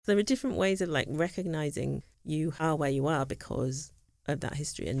There are different ways of like recognizing you are where you are because of that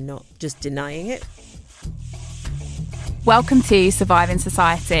history and not just denying it. Welcome to Surviving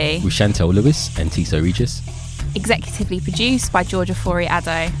Society with Chantel Lewis and Tisa Regis. Executively produced by Georgia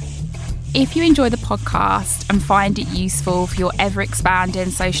Fori-Addo. If you enjoy the podcast and find it useful for your ever-expanding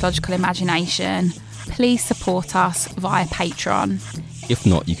sociological imagination, please support us via Patreon. If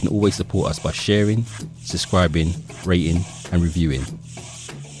not, you can always support us by sharing, subscribing, rating and reviewing.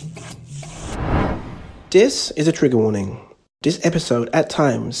 This is a trigger warning. This episode at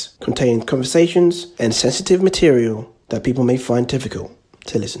times contains conversations and sensitive material that people may find difficult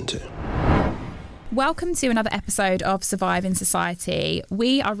to listen to. Welcome to another episode of Surviving Society.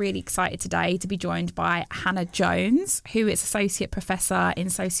 We are really excited today to be joined by Hannah Jones, who is Associate Professor in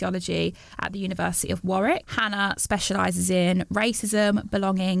Sociology at the University of Warwick. Hannah specialises in racism,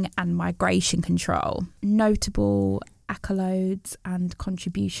 belonging and migration control. Notable accolades and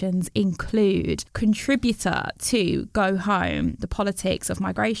contributions include contributor to Go Home, The Politics of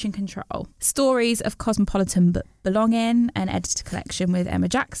Migration Control, Stories of Cosmopolitan Belonging, an edited collection with Emma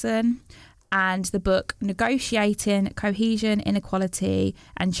Jackson, and the book Negotiating Cohesion, Inequality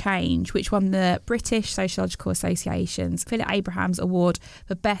and Change, which won the British Sociological Association's Philip Abrahams Award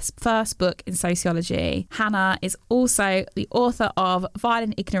for Best First Book in Sociology. Hannah is also the author of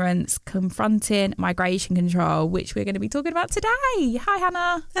Violent Ignorance, Confronting Migration Control, which we're going to be talking about today. Hi,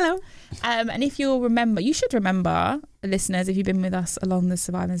 Hannah. Hello. And if you'll remember, you should remember, listeners, if you've been with us along the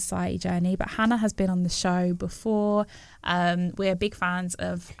Surviving Society journey, but Hannah has been on the show before. We're big fans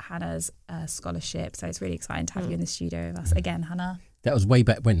of Hannah's scholarship, so it's really exciting to have you in the studio with us again, Hannah. That was way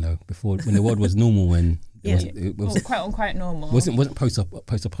back when, though, before when the world was normal, when it was quite unquite normal. Wasn't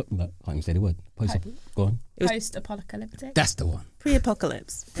post-apocalyptic. Can't even say the word. Go on. Post-apocalyptic. That's the one.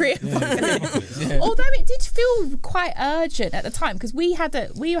 Pre-apocalypse. Yeah. Although it did feel quite urgent at the time, because we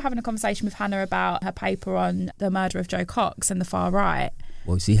were having a conversation with Hannah about her paper on the murder of Joe Cox and the far right.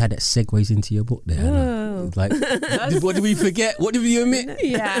 Well, see how that segues into your book there, Hannah. Like, what did we forget? What did we omit?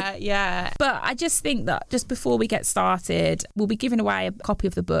 Yeah. But I just think that just before we get started, we'll be giving away a copy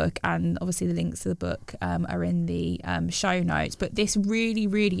of the book, and obviously the links to the book are in the show notes. But this really,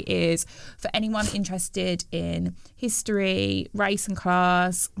 really is for anyone interested in history, race and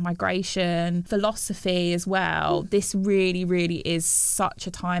class, migration, philosophy as well. This really, really is such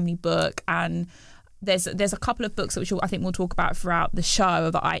a timely book, and there's a couple of books which I think we'll talk about throughout the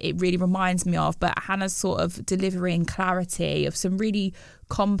show that it really reminds me of, but Hannah's sort of delivering clarity of some really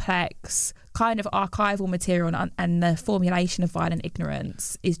complex kind of archival material, and the formulation of violent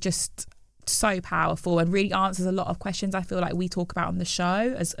ignorance is just so powerful and really answers a lot of questions I feel like we talk about on the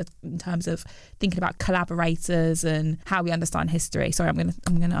show as in terms of thinking about collaborators and how we understand history. Sorry,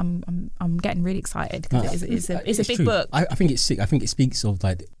 I'm getting really excited because it's a big book. I think it's sick. I think it speaks of,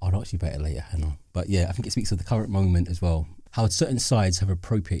 like, I'll ask you about it later, Hannah. But yeah, I think it speaks of the current moment as well. How certain sides have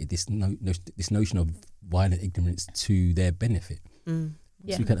appropriated this notion of violent ignorance to their benefit.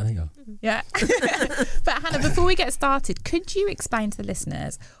 Yeah. So look at that later. Yeah. But Hannah, before we get started, could you explain to the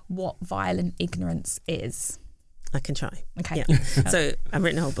listeners what violent ignorance is? I can try. Okay. Yeah. So I've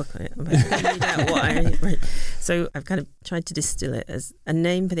written a whole book on it. I'm going to read out what I wrote. So I've kind of tried to distill it as a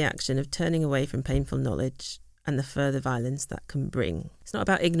name for the action of turning away from painful knowledge and the further violence that can bring. It's not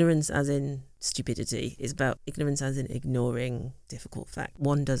about ignorance as in stupidity. It's about ignorance as in ignoring difficult fact.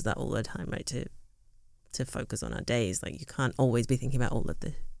 One does that all the time, right? To focus on our days. Like, you can't always be thinking about all of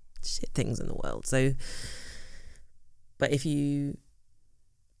the shit things in the world. So, but if you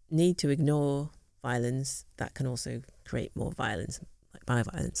need to ignore violence, that can also create more violence, like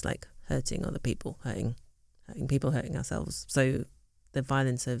violence, like hurting other people, hurting people, hurting ourselves. So the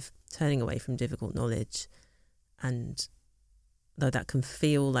violence of turning away from difficult knowledge, and though that can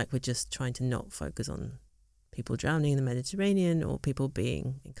feel like we're just trying to not focus on people drowning in the Mediterranean or people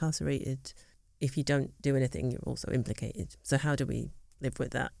being incarcerated, if you don't do anything, you're also implicated. So how do we live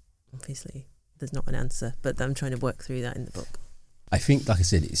with that? Obviously, there's not an answer, but I'm trying to work through that in the book. I think, like I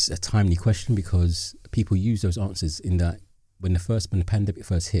said, it's a timely question because people use those answers in that when the pandemic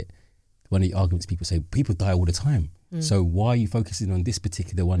first hit, one of the arguments people say, people die all the time. So why are you focusing on this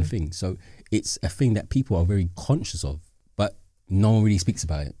particular one thing? So it's a thing that people are very conscious of, but no one really speaks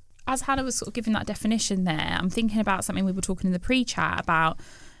about it. As Hannah was sort of giving that definition there, I'm thinking about something we were talking in the pre-chat about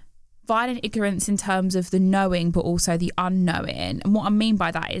violent ignorance in terms of the knowing, but also the unknowing. And what I mean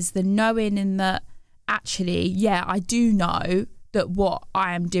by that is the knowing in that actually, yeah, I do know that what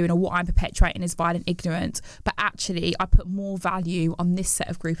I am doing or what I'm perpetuating is violent ignorance, but actually I put more value on this set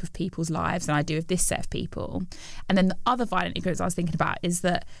of group of people's lives than I do of this set of people. And then the other violent ignorance I was thinking about is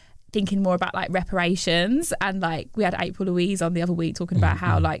that thinking more about like reparations, and like we had April Louise on the other week talking about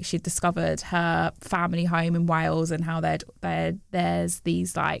how like she'd discovered her family home in Wales and how there's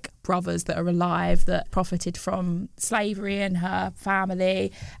these like brothers that are alive that profited from slavery in her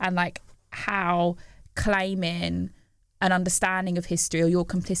family, and like how claiming an understanding of history or your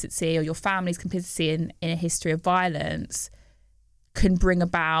complicity or your family's complicity in a history of violence can bring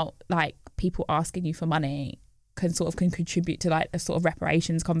about like people asking you for money can contribute to like a sort of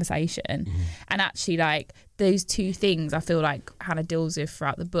reparations conversation. And actually like those two things I feel like Hannah deals with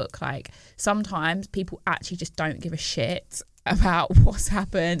throughout the book. Like sometimes people actually just don't give a shit about what's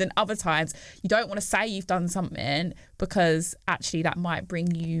happened, and other times you don't want to say you've done something because actually that might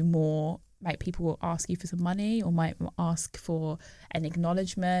bring you more, like people will ask you for some money or might ask for an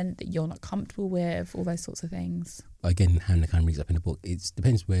acknowledgement that you're not comfortable with, all those sorts of things. Again, Hannah kind of brings up in the book, it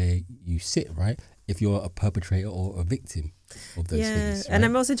depends where you sit, right? If you're a perpetrator or a victim of those things. Right? And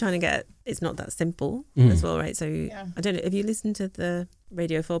I'm also trying to get, it's not that simple as well, right? So I don't know, have you listened to the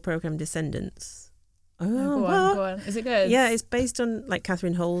Radio 4 programme Descendants? Go on. Is it good? Yeah, it's based on like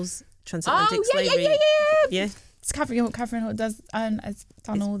Catherine Hall's transatlantic slavery. Yeah. It's Catherine Hall has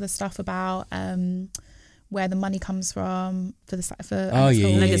done all the stuff about where the money comes from for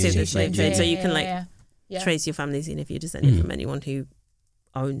legacy of the slave trade. So you can trace your families in if you're descended from anyone who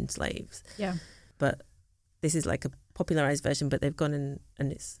owned slaves. Yeah. But this is like a popularized version, but they've gone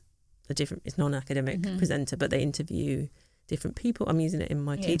and it's it's non-academic presenter, but they interview different people. I'm using it in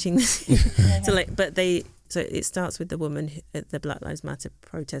my teaching. So it starts with the woman at the Black Lives Matter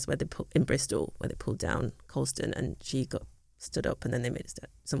protest in Bristol, where they pulled down Colston, and she got stood up, and then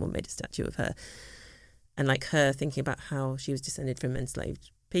someone made a statue of her, and like her thinking about how she was descended from enslaved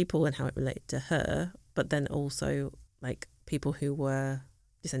people and how it related to her, but then also like people who were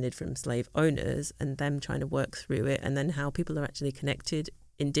descended from slave owners and them trying to work through it, and then how people are actually connected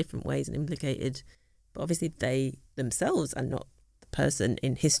in different ways and implicated, but obviously they themselves are not the person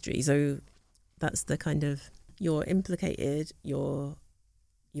in history. So that's the kind of, you're implicated, you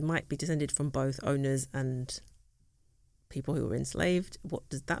might be descended from both owners and people who were enslaved. What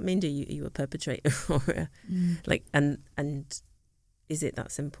does that mean? Are you a perpetrator or like, and is it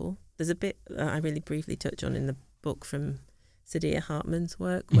that simple? There's a bit I really briefly touch on in the book from Saidiya Hartman's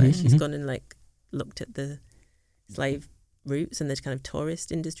work, where she's gone and like looked at the slave routes and the kind of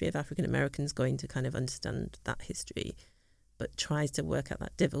tourist industry of African Americans going to kind of understand that history, but tries to work out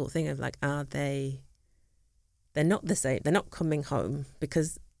that difficult thing of like, they're not the same, they're not coming home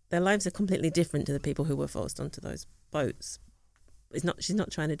because their lives are completely different to the people who were forced onto those boats. She's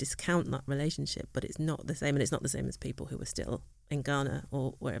not trying to discount that relationship, but it's not the same, and it's not the same as people who are still in Ghana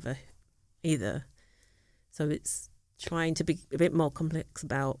or wherever either. So it's trying to be a bit more complex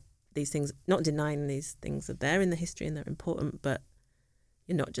about these things, not denying these things are there in the history and they're important, but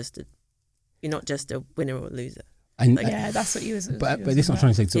you're not just a winner or a loser. And that's what you was. But this is what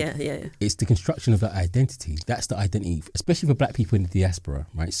I'm trying to say. So it's the construction of that identity. That's the identity, especially for Black people in the diaspora,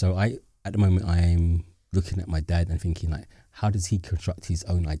 right? So at the moment, I am looking at my dad and thinking like, how does he construct his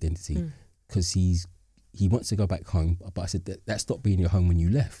own identity? Because he wants to go back home, but I said that stopped being your home when you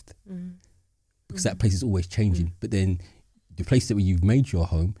left, because that place is always changing. But then the place that where you've made your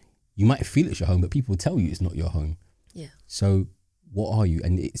home, you might feel it's your home, but people will tell you it's not your home. Yeah. So what are you?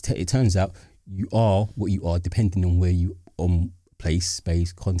 And it turns out you are what you are depending on where you place,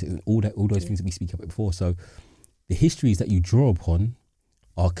 space, context, and all those things that we speak about before. So the histories that you draw upon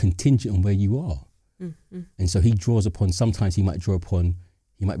are contingent on where you are. And so he draws upon, sometimes he might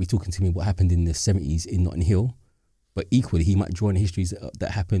be talking to me what happened in the 70s in Notting Hill, but equally he might draw on histories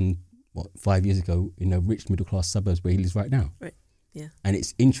that happened 5 years ago in a rich middle class suburbs where he lives right now. Right. Yeah. And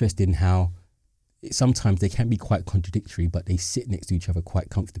it's interesting how sometimes they can be quite contradictory, but they sit next to each other quite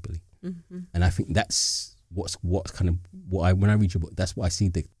comfortably. And I think that's what's kind of when I read your book, that's what I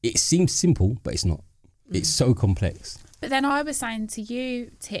see. It seems simple, but it's not. It's so complex. But then I was saying to you,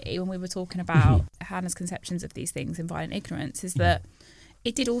 Titty, when we were talking about Hannah's conceptions of these things in Violent Ignorance, is that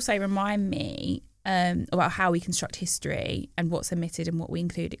it did also remind me about how we construct history and what's omitted and what we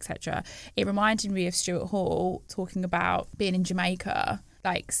include, etc. It reminded me of Stuart Hall talking about being in Jamaica,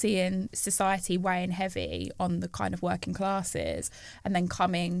 like seeing society weighing heavy on the kind of working classes, and then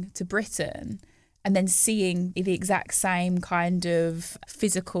coming to Britain and then seeing the exact same kind of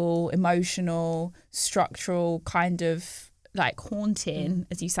physical, emotional, structural kind of like haunting,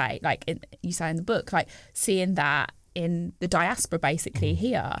 as you say, like you say in the book, like seeing that in the diaspora basically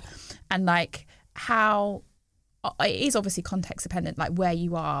here, and like how it is obviously context dependent, like where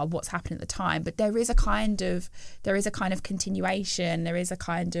you are, what's happening at the time, but there is a kind of continuation, there is a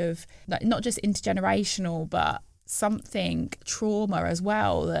kind of like not just intergenerational but something, trauma as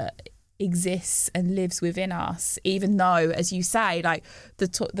well, that exists and lives within us, even though, as you say, like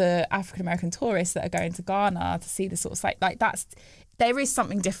the African American tourists that are going to Ghana to see the sort of like that's, there is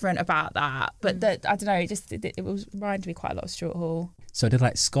something different about that. But that, I don't know, it was reminded me quite a lot of Stuart Hall. So they're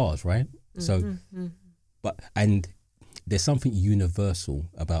like scars, right? So, and there's something universal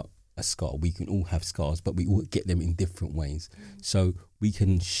about a scar. We can all have scars, but we all get them in different ways. So we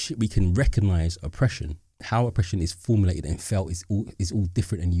can recognize oppression. How oppression is formulated and felt is all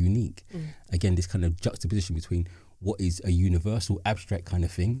different and unique. Again, this kind of juxtaposition between what is a universal abstract kind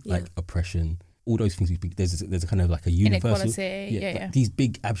of thing, like oppression, all those things. There's a kind of like a universal inequality, these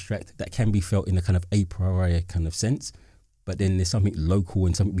big abstract that can be felt in a kind of a priori kind of sense. But then there's something local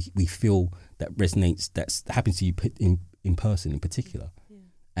and something we feel that resonates, that happens to you in person in particular.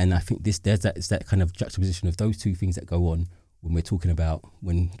 And I think it's that kind of juxtaposition of those two things that go on when we're talking about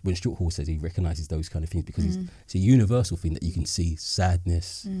when Stuart Hall says he recognises those kind of things, because it's a universal thing that you can see,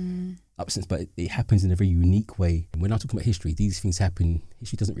 sadness, absence, but it happens in a very unique way. And when I'm talking about history, these things happen.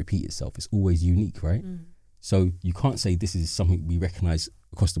 History doesn't repeat itself. It's always unique, right? So you can't say this is something we recognise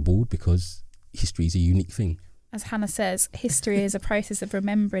across the board, because history is a unique thing. As Hannah says, history is a process of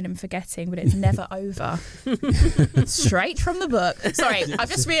remembering and forgetting, but it's never over. Straight from the book. Sorry, I've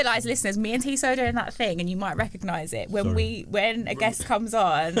just realised, listeners, me and Tissot are doing that thing, and you might recognise it. When a guest comes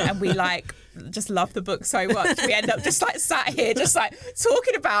on and we like just love the book so much, we end up just like sat here, just like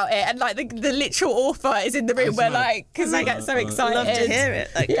talking about it, and like the literal author is in the room. We're like, because we get so excited. I love to hear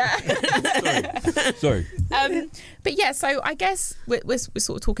it. Like. Yeah. Sorry. But yeah, so I guess we're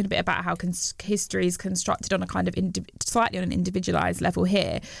sort of talking a bit about how history is constructed on a kind of slightly on an individualised level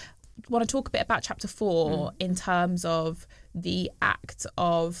here. I want to talk a bit about chapter 4 in terms of the act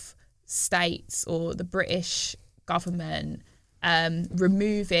of states or the British government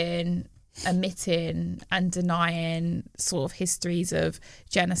removing, omitting and denying sort of histories of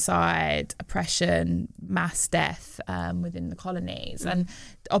genocide, oppression, mass death within the colonies. And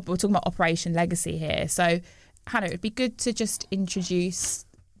we're talking about Operation Legacy here. So Hannah, it'd be good to just introduce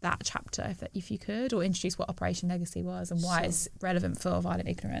that chapter if you could, or introduce what Operation Legacy was and why it's relevant for violent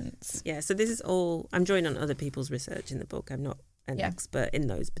ignorance. Yeah, so this is all, I'm drawing on other people's research in the book. I'm not an expert in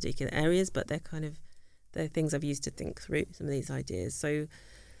those particular areas, but they're things I've used to think through some of these ideas. So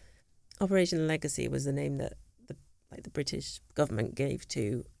Operation Legacy was the name that the British government gave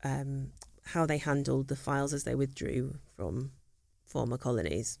to how they handled the files as they withdrew from former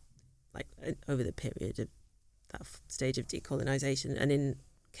colonies, like over the period of that stage of decolonisation. And in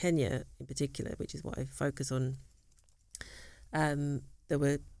Kenya in particular, which is what I focus on, there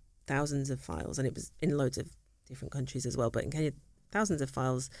were thousands of files, and it was in loads of different countries as well, but in Kenya, thousands of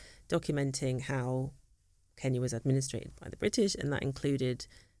files documenting how Kenya was administrated by the British, and that included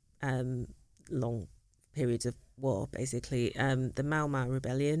long periods of war, basically. The Mau Mau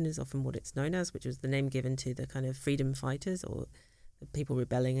Rebellion is often what it's known as, which was the name given to the kind of freedom fighters or the people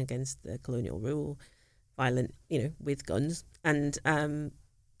rebelling against the colonial rule, violent, with guns. And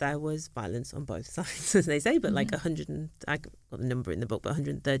there was violence on both sides, as they say, but like 100, I got the number in the book, but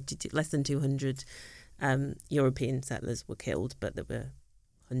 130, less than 200 European settlers were killed, but there were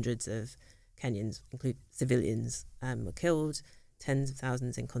hundreds of Kenyans, including civilians, were killed, tens of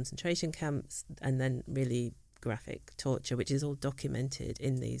thousands in concentration camps, and then really graphic torture, which is all documented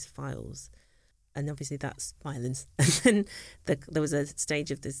in these files. And obviously that's violence. And then there was a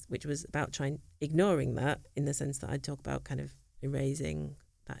stage of this which was about ignoring that, in the sense that I talk about kind of erasing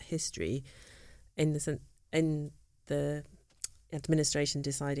that history, in the administration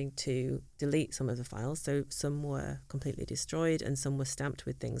deciding to delete some of the files. So some were completely destroyed, and some were stamped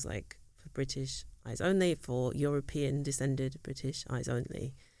with things like for British eyes only, for European descended British eyes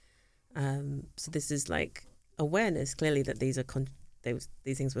only. So this is like awareness, clearly, that these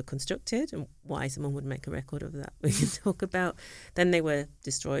things were constructed, and why someone would make a record of that we can talk about. Then they were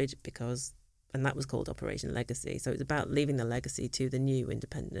destroyed and that was called Operation Legacy. So it's about leaving the legacy to the new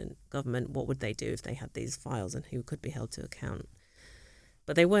independent government. What would they do if they had these files, and who could be held to account?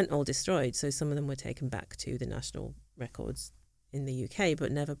 But they weren't all destroyed. So some of them were taken back to the national records in the UK,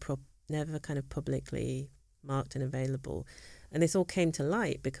 but never kind of publicly marked and available. And this all came to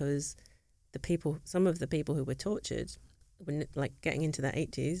light because some of the people who were tortured, when like getting into their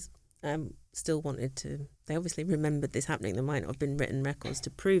 80s, still wanted to. They obviously remembered this happening. There might not have been written records to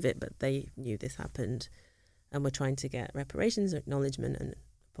prove it, but they knew this happened, and were trying to get reparations, acknowledgement, and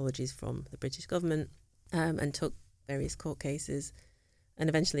apologies from the British government, and took various court cases. And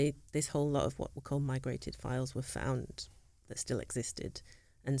eventually, this whole lot of what were called migrated files were found that still existed,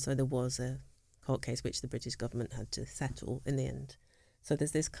 and so there was a court case which the British government had to settle in the end. So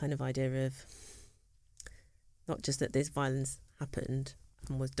there's this kind of idea of not just that this violence happened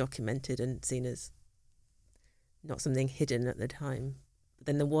and was documented and seen as not something hidden at the time, but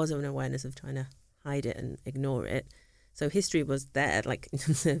then there was an awareness of trying to hide it and ignore it. So history was there, like in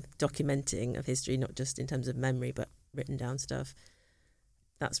terms of documenting of history, not just in terms of memory, but written down stuff.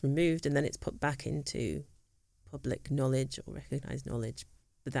 That's removed, and then it's put back into public knowledge or recognised knowledge.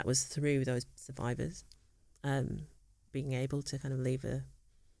 But that was through those survivors being able to kind of leave the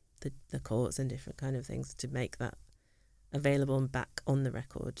courts and different kind of things to make that available and back on the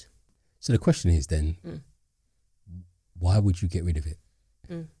record. So the question is then, why would you get rid of it?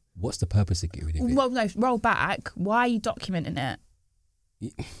 What's the purpose of getting rid of it? Well, no, roll back. Why are you documenting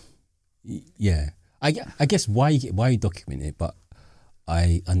it? Yeah, I guess why you document it, but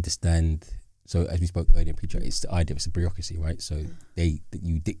I understand. So as we spoke earlier, it's the idea of it's a bureaucracy, right? So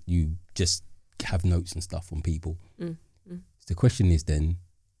you just have notes and stuff on people. So the question is then,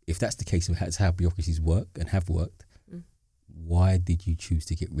 if that's the case, that's how bureaucracies work and have worked, why did you choose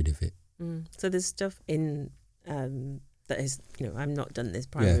to get rid of it? So there's stuff in that is, I'm not done this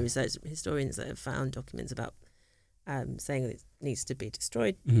primary research. Historians that have found documents about saying that it needs to be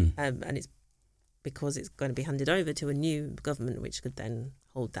destroyed, and it's because it's going to be handed over to a new government, which could then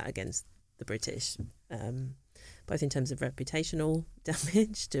hold that against the British, both in terms of reputational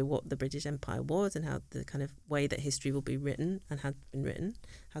damage to what the British Empire was and how the kind of way that history will be written and has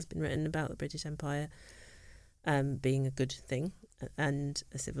been written about the British Empire being a good thing and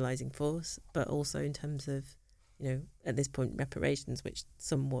a civilizing force, but also in terms of, at this point, reparations, which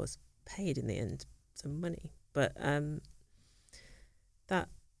some was paid in the end, some money. But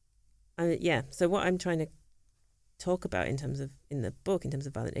so what I'm trying to talk about in the book, in terms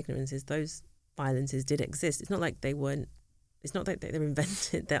of violent ignorance, is those violences did exist. It's not like they were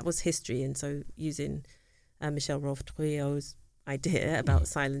invented. That was history. And so using Michel Rolfe-Trouillot's idea about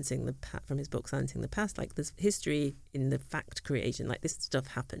silencing from his book Silencing the Past, like there's history in the fact creation, like this stuff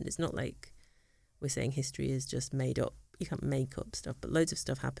happened. It's not like we're saying history is just made up. You can't make up stuff, but loads of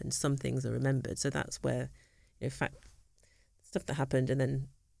stuff happened. Some things are remembered. So that's where, fact stuff that happened, and then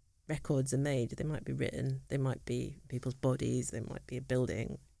records are made. They might be written, they might be people's bodies, they might be a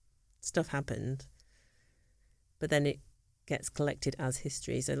building. Stuff happened, but then it gets collected as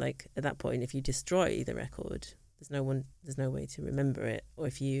history. So like at that point, if you destroy the record, there's no way to remember it. Or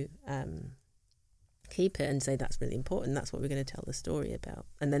if you keep it and say that's really important, that's what we're going to tell the story about.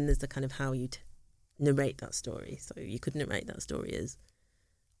 And then there's the kind of how you narrate that story. So you could narrate that story as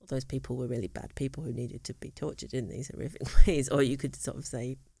those people were really bad people who needed to be tortured in these horrific ways, or you could sort of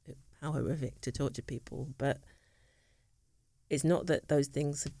say how horrific to torture people. But it's not that those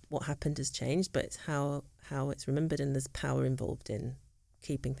things, what happened has changed, but it's how it's remembered, and there's power involved in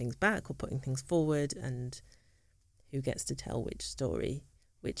keeping things back or putting things forward, and who gets to tell which story,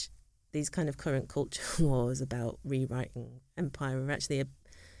 which these kind of current culture wars about rewriting empire are actually,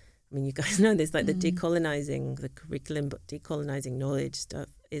 you guys know this, like the decolonizing the curriculum, but decolonizing knowledge stuff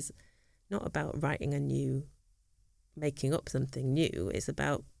is not about making up something new. It's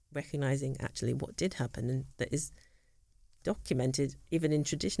about recognizing actually what did happen, and that is documented even in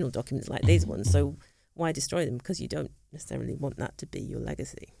traditional documents like these ones. So why destroy them? Because you don't necessarily want that to be your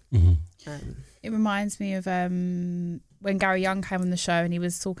legacy. It reminds me of when Gary Young came on the show and he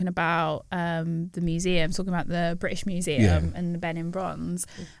was talking about the museum, talking about the British Museum and the Benin Bronze,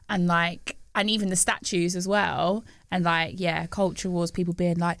 and even the statues as well. And culture wars, people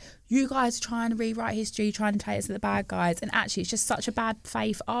being like, you guys are trying to rewrite history, trying to take us to the bad guys. And actually it's just such a bad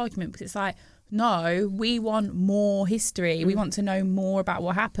faith argument, because it's like, no, we want more history. We want to know more about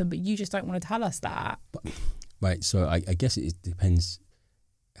what happened, but you just don't want to tell us that. Right. So I guess it depends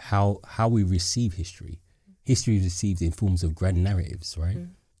how we receive history. History is received in forms of grand narratives, right?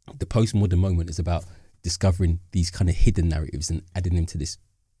 The postmodern moment is about discovering these kind of hidden narratives and adding them to this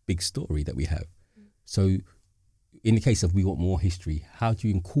big story that we have. So in the case of we want more history, how do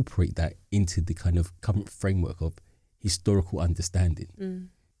you incorporate that into the kind of current framework of historical understanding?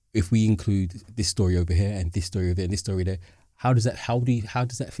 If we include this story over here and this story over there and this story there, how does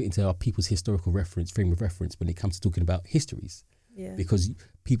that fit into our people's historical frame of reference when it comes to talking about histories? Yeah. Because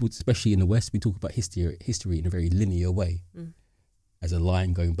people, especially in the West, we talk about history in a very linear way, as a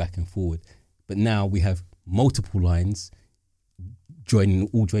line going back and forward. But now we have multiple lines joining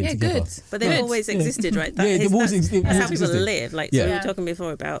together. Good. But they've always existed, right? That's how people live. So we were talking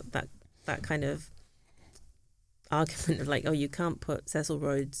before about that kind of argument of you can't put Cecil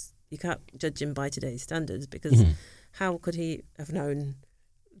Rhodes, you can't judge him by today's standards, because how could he have known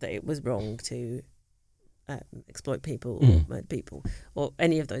that it was wrong to exploit people or murder people, or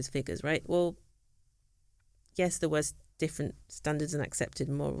any of those figures, right? Well, yes, there was different standards and accepted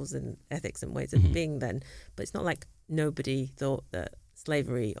morals and ethics and ways of being then. But it's not like nobody thought that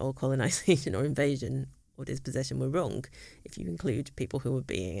slavery or colonization or invasion or dispossession were wrong if you include people who were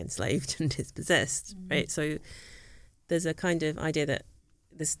being enslaved and dispossessed, right? So there's a kind of idea that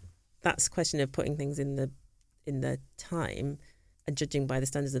that's a question of putting things in the time and judging by the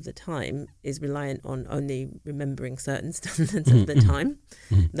standards of the time is reliant on only remembering certain standards of the time,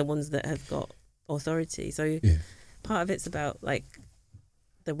 the ones that have got authority. So part of it's about like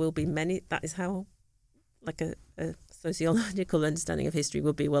there will be many. That is how like a sociological understanding of history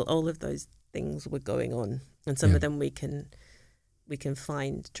will be. Well, all of those things were going on, and some of them we can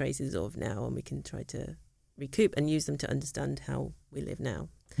find traces of now, and we can try to recoup and use them to understand how we live now,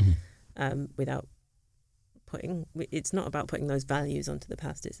 without putting. It's not about putting those values onto the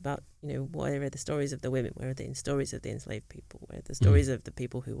past. It's about, you know, where are the stories of the women? Where are the stories of the enslaved people? Where are the stories of the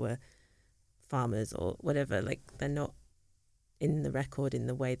people who were farmers or whatever? Like they're not in the record in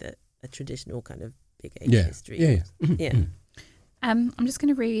the way that a traditional kind of big age history. I'm just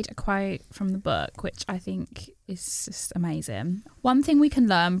going to read a quote from the book, which I think is just amazing. One thing we can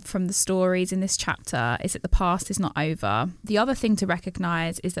learn from the stories in this chapter is that the past is not over. The other thing to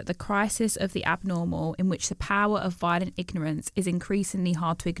recognise is that the crisis of the abnormal, in which the power of violent ignorance is increasingly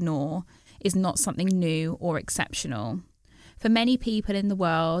hard to ignore, is not something new or exceptional. For many people in the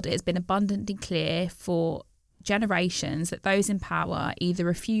world, it has been abundantly clear for generations that those in power either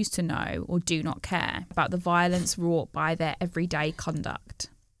refuse to know or do not care about the violence wrought by their everyday conduct.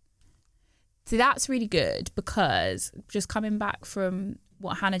 So that's really good, because just coming back from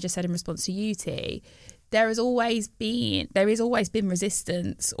what Hannah just said in response to you, T, there has always been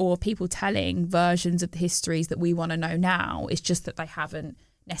resistance or people telling versions of the histories that we want to know now. It's just that they haven't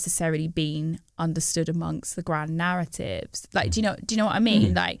necessarily been understood amongst the grand narratives. Like, do you know what I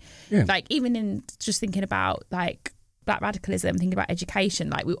mean? Like even in just thinking about like black radicalism, thinking about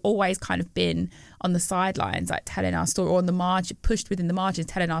education, like we've always kind of been on the sidelines, like telling our story, or on the margin, pushed within the margins,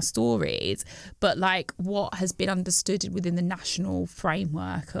 telling our stories. But like what has been understood within the national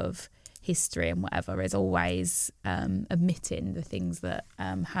framework of history and whatever is always omitting the things that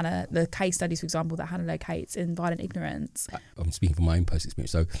Hannah, the case studies, for example, that Hannah locates in Violent Ignorance. I'm speaking from my own personal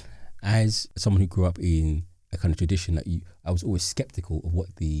experience. So as someone who grew up in a kind of tradition I was always skeptical of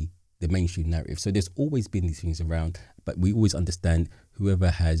what the mainstream narrative. So there's always been these things around, but we always understand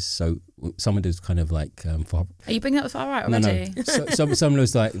whoever has, so some of those kind of like are you bringing up the far right already? No. So, some of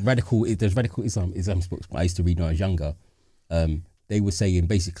those like there's radical Islam books I used to read when I was younger. They were saying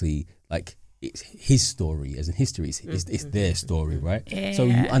basically like it's his story, as in history, it's their story, right? Yeah. So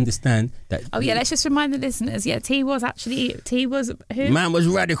you understand that. Oh yeah, let's just remind the listeners. Yeah, T was who? Man was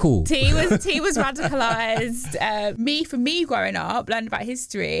radical. T was radicalised. Me growing up, learning about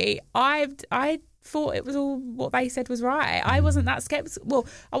history, I thought it was all what they said was right. I wasn't that skeptical. Well,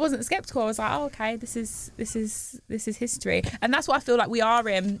 I wasn't skeptical. I was like, oh, okay, this is history, and that's what I feel like we are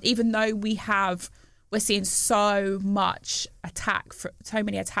in, even though we're seeing so many attacks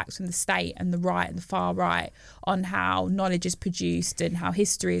from the state and the right and the far right on how knowledge is produced and how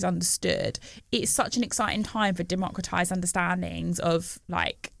history is understood. It's such an exciting time for democratised understandings of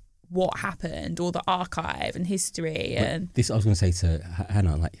like what happened, or the archive and history. And this I was going to say to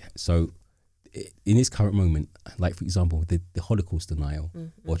Hannah, like, so in this current moment, like for example, the Holocaust denial,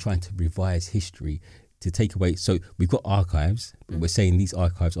 or trying to revise history to take away. So we've got archives, but we're saying these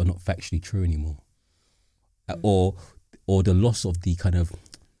archives are not factually true anymore. Or the loss of the kind of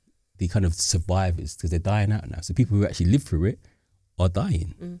survivors, because they're dying out now. So people who actually lived through it are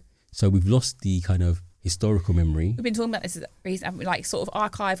dying. So we've lost the kind of historical memory. We've been talking about this recently, like sort of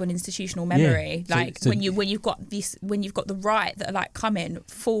archival and institutional memory. Yeah. Like so when you've got the right that are like coming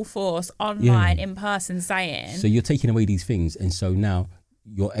full force online, in person, saying. So you're taking away these things, and so now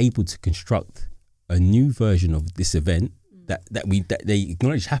you're able to construct a new version of this event that they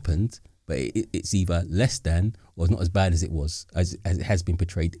acknowledge happened. But it's either less than or it's not as bad as it was, as it has been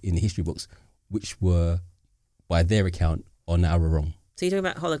portrayed in the history books, which were, by their account, are now wrong. So you're talking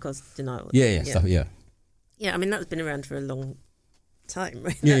about Holocaust denial? Yeah. Stuff, yeah. Yeah, I mean, that's been around for a long time,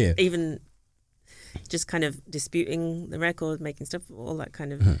 right? Yeah. Even just kind of disputing the record, making stuff, all that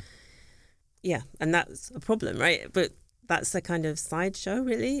kind of... Yeah, and that's a problem, right? But that's a kind of sideshow,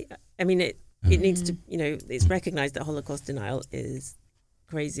 really. I mean, it needs to, it's recognised that Holocaust denial is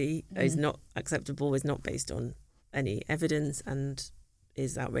crazy, is not acceptable, is not based on any evidence, and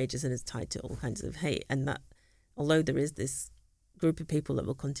is outrageous and is tied to all kinds of hate. And that, although there is this group of people that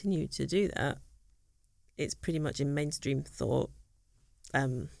will continue to do that, it's pretty much in mainstream thought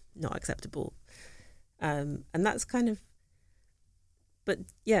not acceptable. And that's kind of... But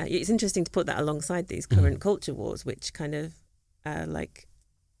yeah, it's interesting to put that alongside these current culture wars, which kind of like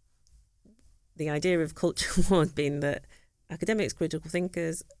the idea of culture wars being that academics, critical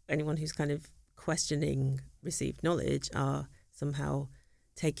thinkers, anyone who's kind of questioning received knowledge are somehow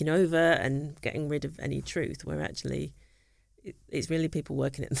taking over and getting rid of any truth, where actually it's really people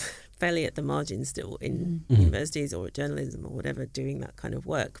working fairly at the margin still in universities or journalism or whatever, doing that kind of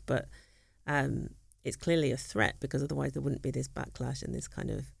work. But it's clearly a threat, because otherwise there wouldn't be this backlash and this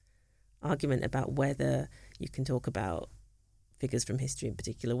kind of argument about whether you can talk about figures from history in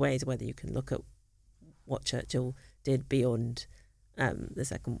particular ways, whether you can look at what Churchill did beyond the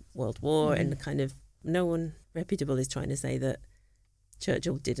Second World War, and kind of no one reputable is trying to say that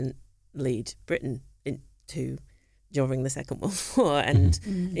Churchill didn't lead Britain into during the Second World War and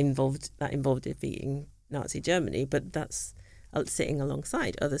involved defeating Nazi Germany, but that's sitting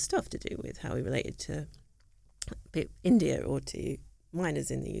alongside other stuff to do with how he related to India or to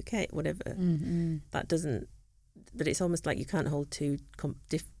miners in the UK, whatever. That doesn't. But it's almost like you can't hold two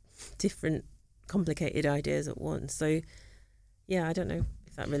different complicated ideas at once. So yeah, I don't know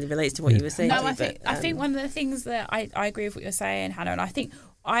if that really relates to what you were saying. No, I think one of the things that I agree with what you're saying, Hannah, and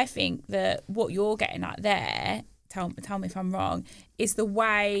I think that what you're getting at there, tell me if I'm wrong, is the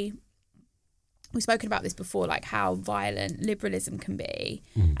way we've spoken about this before, like how violent liberalism can be,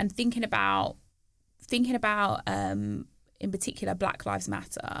 and thinking about in particular Black Lives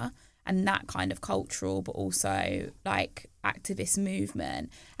Matter and that kind of cultural but also like activist movement,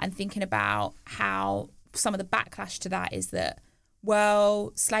 and thinking about how some of the backlash to that is that,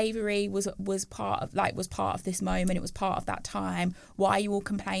 well, slavery was part of this moment, it was part of that time, why are you all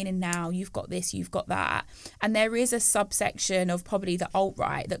complaining now, you've got this, you've got that. And there is a subsection of probably the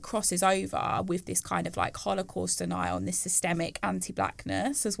alt-right that crosses over with this kind of like Holocaust denial and this systemic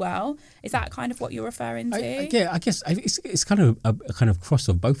anti-blackness as well. Is that kind of what you're referring to? Yeah, I guess it's kind of a kind of cross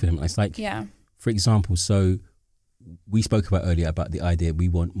of both of them. It's like, for example, so we spoke about earlier about the idea we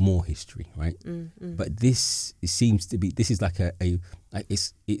want more history, right? But this seems to be, this is like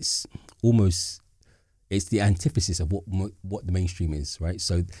it's almost, it's the antithesis of what the mainstream is, right?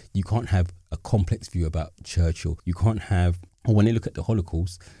 So you can't have a complex view about Churchill. You can't have, or when they look at the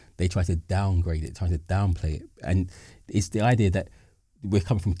Holocaust, they try to downgrade it, try to downplay it. And it's the idea that we're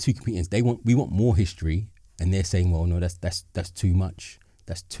coming from two competing ends. We want more history, and they're saying, well, no, that's too much.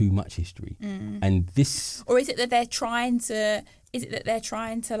 That's too much history. And this, or is it that they're trying to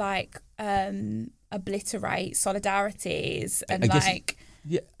like obliterate solidarities and like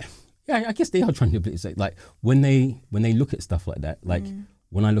I guess they are trying to obliterate, like when they look at stuff like that, like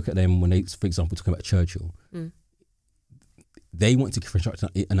when I look at them, when they, for example, talking about Churchill, they want to construct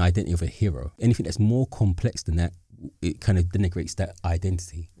an identity of a hero. Anything that's more complex than that, it kind of denigrates that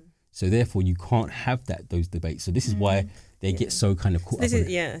identity. So therefore you can't have those debates. So this is why they get so kind of caught up in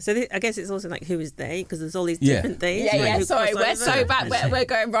it. So I guess it's also like, who is they? Because there's all these different they. Sorry, we're so bad. We're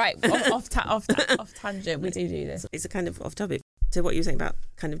going right off tangent. We do this. It's a kind of off topic to what you were saying about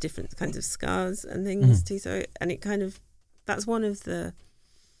kind of different kinds of scars and things too. So, and it kind of, that's one of the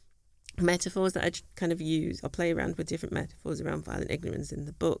metaphors that I kind of use. I'll play around with different metaphors around violent ignorance in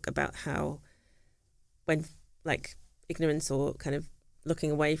the book, about how when like ignorance or kind of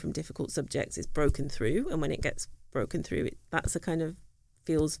looking away from difficult subjects is broken through, and when it gets broken through, that's a kind of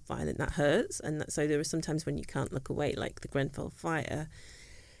feels violent, that hurts. And so there are sometimes when you can't look away, like the Grenfell fire,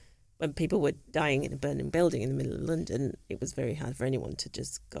 when people were dying in a burning building in the middle of London, it was very hard for anyone to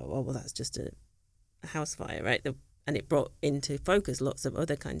just go, oh well, that's just a house fire, right? And it brought into focus lots of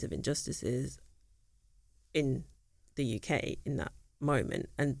other kinds of injustices in the UK in that moment.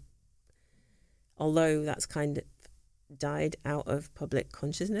 And although that's kind of died out of public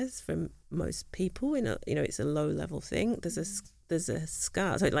consciousness from most people, it's a low level thing, there's a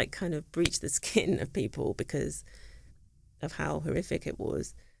scar, so it like kind of breached the skin of people because of how horrific it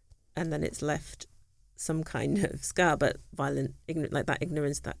was, and then it's left some kind of scar. But violent like that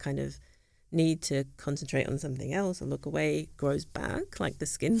ignorance, that kind of need to concentrate on something else or look away, grows back, like the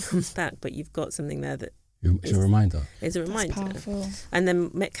skin comes back, but you've got something there that it's a reminder. It's a reminder. That's powerful. And then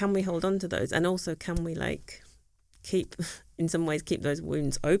can we hold on to those, and also can we like keep those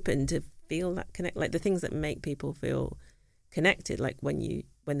wounds open to feel that connect, like the things that make people feel connected, like when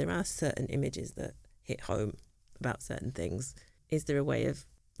there are certain images that hit home about certain things, is there a way of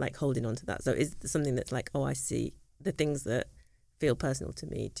like holding on to that? So is there something that's like, oh, I see the things that feel personal to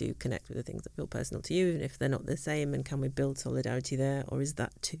me to connect with the things that feel personal to you, even if they're not the same, and can we build solidarity there, or is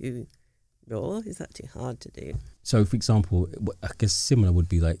that too raw? Is that too hard to do? So for example, I guess similar would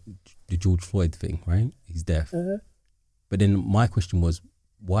be like the George Floyd thing, right? His death. But then my question was,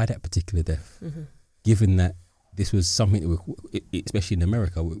 why that particular death? Given that this was something that especially in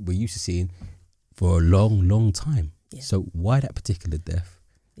America, we're used to seeing for a long, long time. Yeah. So why that particular death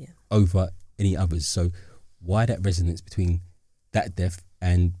over any others? So why that resonance between that death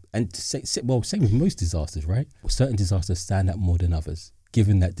and same with most disasters, right? Certain disasters stand out more than others,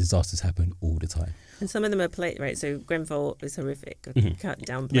 given that disasters happen all the time. And some of them are played, right? So Grenfell is horrific. I can't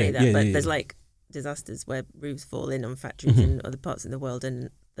downplay that. But there's like disasters where roofs fall in on factories in other parts of the world and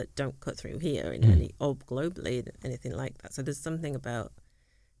that don't cut through here in any, or globally, anything like that. So there's something about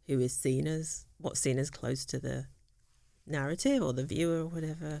what's seen as close to the narrative or the viewer or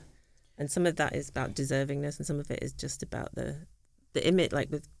whatever. And some of that is about deservingness, and some of it is just about the image.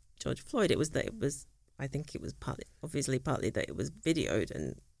 Like with George Floyd, I think it was partly that it was videoed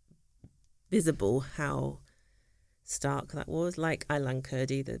and visible how stark that was. Like Aylan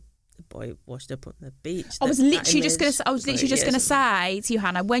Kurdi, the boy washed up on the beach. I was literally just going to say to you,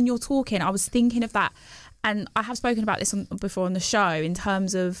 Hannah, when you're talking, I was thinking of that, and I have spoken about this before on the show in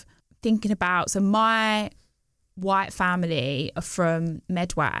terms of thinking about. So my white family are from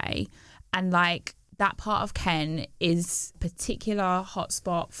Medway, and like that part of Kent is a particular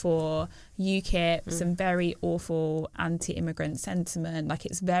hotspot for UKIP, some very awful anti-immigrant sentiment. Like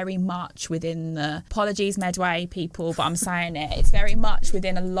it's very much within the, apologies Medway people, but I'm saying it's very much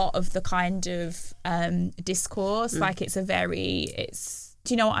within a lot of the kind of discourse. Like do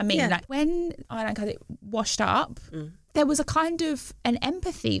you know what I mean? Yeah. Like when I got it washed up, there was a kind of an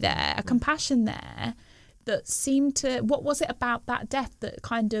empathy there, a compassion there that seemed to, what was it about that death that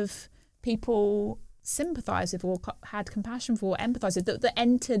kind of people sympathised with or had compassion for or empathised with, that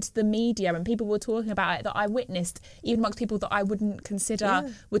entered the media and people were talking about it, that I witnessed, even amongst people that I wouldn't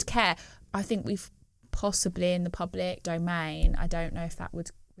consider would care. I think we've possibly in the public domain, I don't know if that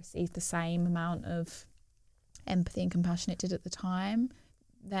would receive the same amount of empathy and compassion it did at the time.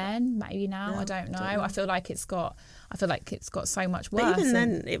 Then maybe now, I don't know. I feel like it's got so much worse. But even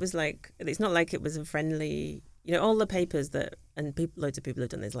then, it was like, it's not like it was a friendly, all the papers that, and loads of people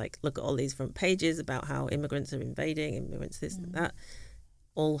have done this, like, look at all these front pages about how immigrants are invading, immigrants this and that,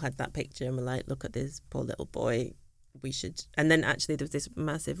 all had that picture and were like, look at this poor little boy, we should. And then actually there was this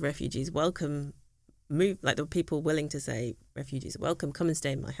massive refugees welcome move, like there were people willing to say, refugees are welcome, come and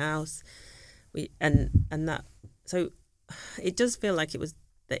stay in my house. And that, so it does feel like it was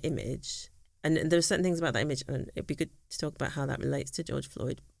the image, and there's certain things about that image, and it'd be good to talk about how that relates to George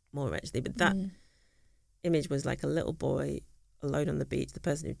Floyd more actually, but that image was like a little boy alone on the beach. The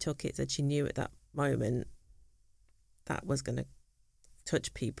person who took it said she knew at that moment that was going to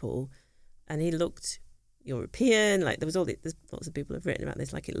touch people, and he looked European, like there's lots of people have written about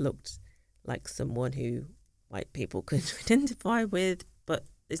this, like it looked like someone who white people could identify with, but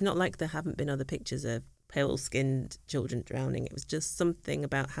it's not like there haven't been other pictures of pale-skinned children drowning. It was just something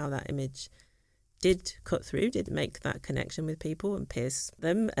about how that image did cut through, did make that connection with people and pierce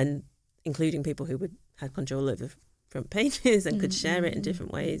them, and including people who had control over front pages and could share it in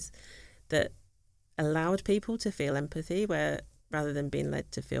different ways, that allowed people to feel empathy, where rather than being led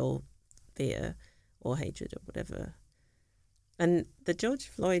to feel fear or hatred or whatever. And the George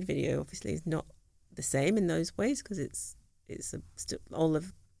Floyd video obviously is not the same in those ways, because there's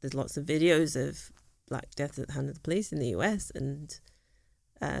lots of videos of black deaths at the hand of the police in the US, and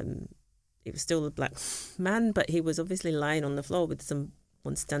it was still a black man, but he was obviously lying on the floor with someone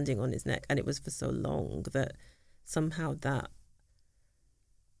standing on his neck, and it was for so long that somehow that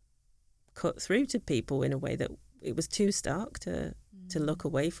cut through to people in a way that it was too stark to look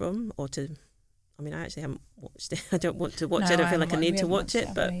away from, or to, I mean, I actually haven't watched it. I don't want to watch it. I don't feel like I need to watch it,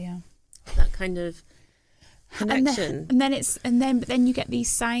 but that kind of connection. And then you get these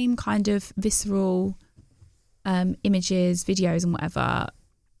same kind of visceral images, videos and whatever,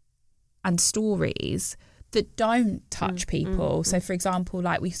 and stories that don't touch people. So for example,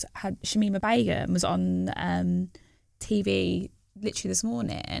 like we had Shamima Begum was on TV literally this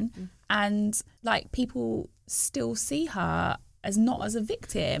morning, and like people still see her as not as a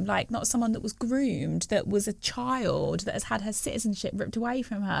victim, like not someone that was groomed, that was a child that has had her citizenship ripped away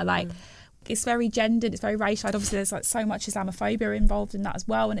from her. Like it's very gendered, it's very racialized. Obviously there's like so much Islamophobia involved in that as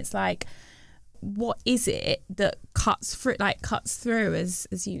well, and it's like, what is it that cuts through as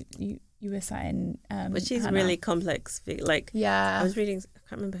you were saying, but she's Hannah. really complex. Like, I was reading, I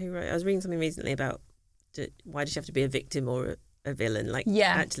can't remember who wrote it. I was reading something recently about why does she have to be a victim or a villain? Like,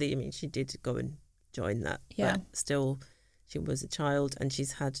 actually, I mean, she did go and join that, but still, she was a child, and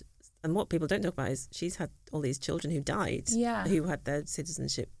she's had, and what people don't talk about is she's had all these children who died, who had their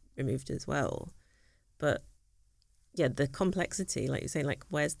citizenship removed as well. But yeah, the complexity, like you say, like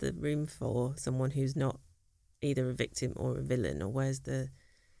where's the room for someone who's not either a victim or a villain, or where's the,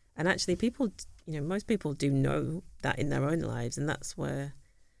 and actually people most people do know that in their own lives, and that's where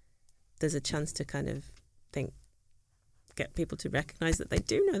there's a chance to kind of get people to recognise that they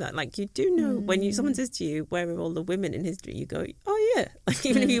do know that. Like, you do know when someone says to you, "Where are all the women in history?" You go, "Oh yeah." Like,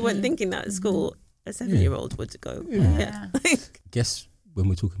 even if you weren't thinking that at school, a 7-year-old would go, "Yeah." I guess when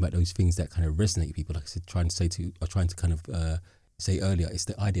we're talking about those things that kind of resonate with people, like I said, trying to kind of say earlier, it's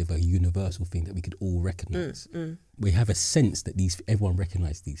the idea of a universal thing that we could all recognise. We have a sense that everyone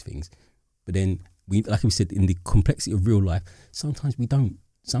recognises these things, but then like we said, in the complexity of real life, sometimes we don't.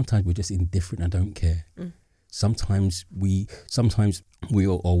 Sometimes we're just indifferent and don't care. Sometimes we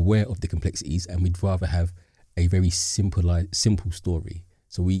are aware of the complexities and we'd rather have a very simple story.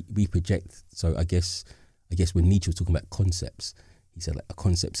 So we project. So I guess when Nietzsche was talking about concepts, he said, like, a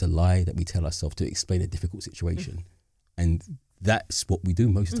concept's a lie that we tell ourselves to explain a difficult situation. And that's what we do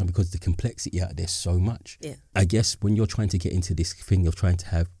most of the time, because the complexity out there is so much. Yeah. I guess when you're trying to get into this thing of trying to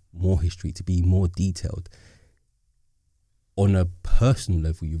have more history, to be more detailed, on a personal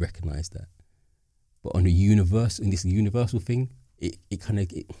level, you recognise that. But on in this universal thing,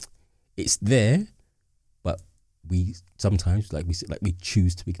 it's there, but we sometimes, like we said, we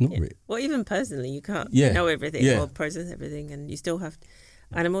choose to ignore it. Well, even personally, you can't know everything or process everything, and you still have.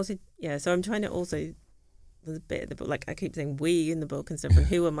 And I'm also so I'm trying to also. There's a bit of the book, like I keep saying we in the book and stuff, and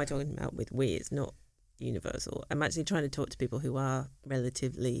who am I talking about with we? It's not universal. I'm actually trying to talk to people who are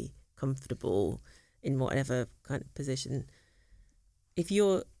relatively comfortable in whatever kind of position. If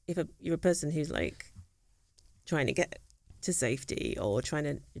you're a person who's like trying to get to safety or it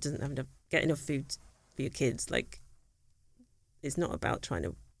doesn't have enough, get enough food for your kids, like, it's not about trying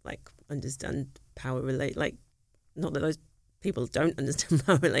to like understand power not that those people don't understand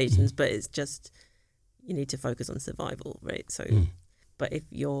power relations, but it's just you need to focus on survival, right? So but if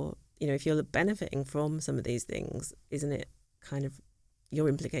you're benefiting from some of these things, isn't it kind of you're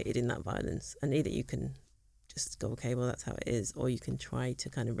implicated in that violence, and either you can just go, okay, well, that's how it is, or you can try to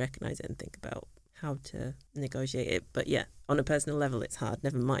kind of recognize it and think about how to negotiate it. But yeah, on a personal level, it's hard.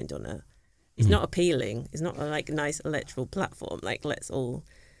 Never mind it's not appealing. It's not a like nice electoral platform. Like, let's all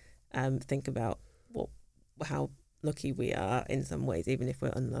think about how lucky we are in some ways, even if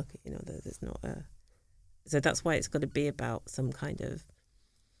we're unlucky. There's not a. So that's why it's got to be about some kind of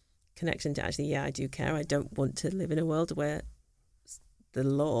connection to actually, I do care. I don't want to live in a world where the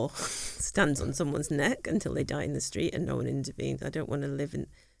law stands on someone's neck until they die in the street and no one intervenes. I don't want to live in,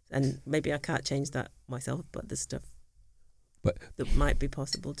 and maybe I can't change that myself, but there's stuff that might be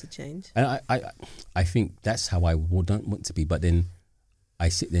possible to change. And I think that's how I don't want to be, but then I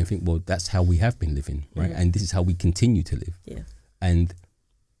sit there and think, well, that's how we have been living, right? And this is how we continue to live. Yeah. And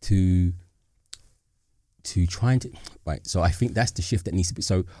to try and right. So I think that's the shift that needs to be.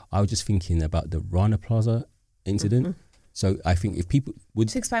 So I was just thinking about the Rana Plaza incident. So I think if people would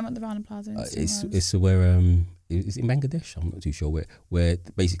just explain what the Rana Plaza incident it's where it's in Bangladesh. I'm not too sure where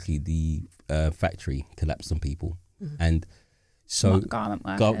basically the factory collapsed on people, and so garment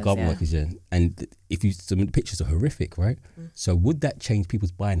workers. Yeah. And if you some of the pictures are horrific, right? So would that change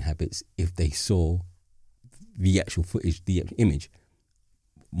people's buying habits if they saw the actual footage, the image?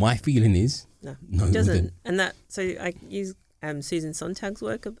 My feeling is no, it doesn't. And that, so I use Susan Sontag's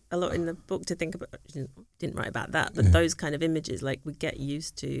work a lot in the book to think about. She didn't write about that, but those kind of images, like, we get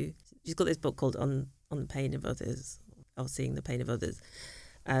used to. She's got this book called On the Pain of Others, or Seeing the Pain of Others,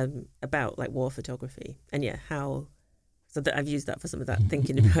 about like war photography, and so that I've used that for some of that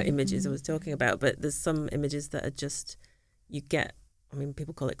thinking about images I was talking about. But there's some images that are just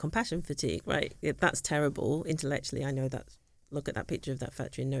people call it compassion fatigue, right? That's terrible intellectually. I know that. Look at that picture of that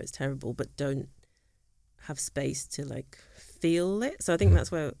factory and know it's terrible, but don't have space to like feel it. So I think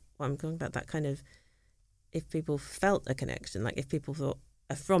that's where I'm going about that kind of, if people felt a connection, like if people thought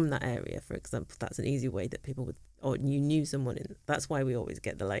are from that area, for example, that's an easy way that people would, or you knew someone in. That's why we always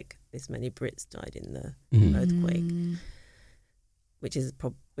get the like, this many Brits died in the earthquake, which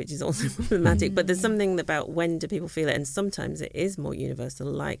is also problematic. But there's something about when do people feel it, and sometimes it is more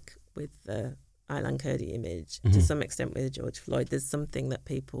universal, like with the Aylan Kurdi image, to some extent with George Floyd. There's something that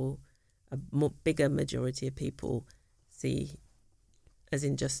a bigger majority of people see as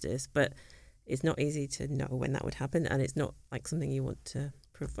injustice, but it's not easy to know when that would happen, and it's not like something you want to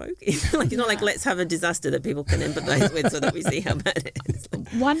provoke. It's not like let's have a disaster that people can empathise with so that we see how bad it is.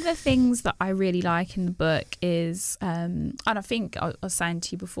 One of the things that I really like in the book is, and I think I was saying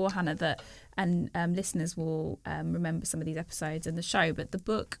to you before, Hannah, that, and listeners will remember some of these episodes in the show, but the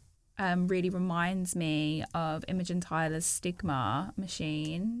book really reminds me of Imogen Tyler's Stigma, the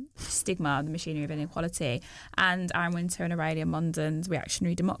Machinery of Inequality, and Aaron Winter and Aurelia Munden's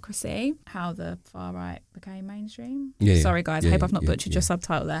Reactionary Democracy, how the far right became mainstream. Sorry guys, I hope I've not butchered your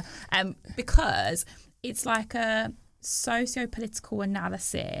subtitle there. Because it's like a socio-political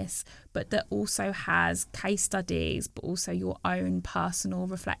analysis, but that also has case studies, but also your own personal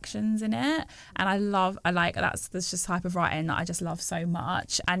reflections in it. And I like that's just the type of writing that I just love so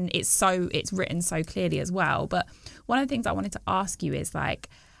much. And it's written so clearly as well. But one of the things I wanted to ask you is like,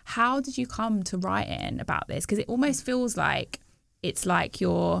 how did you come to writing about this? Because it almost feels like it's like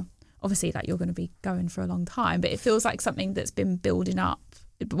you're obviously like you're going to be going for a long time, but it feels like something that's been building up.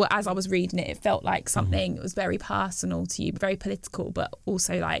 As I was reading it, it felt like something that was very personal to you, very political, but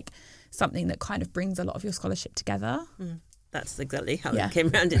also like something that kind of brings a lot of your scholarship together. That's exactly how it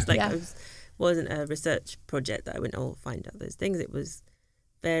came around. It's like it wasn't a research project that I went, find out those things. It was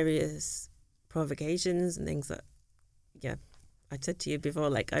various provocations and things that, I said to you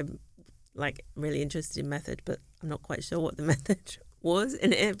before, like I'm like really interested in method, but I'm not quite sure what the method was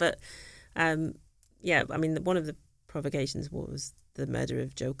in it. But I mean, one of the provocations was the murder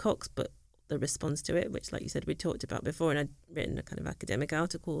of Jo Cox, but the response to it, which like you said we talked about before, and I'd written a kind of academic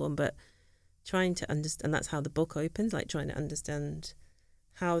article on, but trying to understand, and that's how the book opens, like trying to understand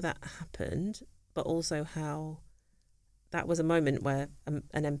how that happened, but also how that was a moment where an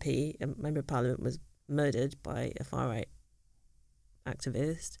MP, a member of parliament, was murdered by a far right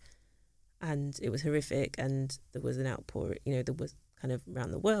activist, and it was horrific, and there was an outpour, there was kind of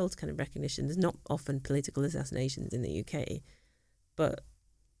around the world kind of recognition. There's not often political assassinations in the UK, but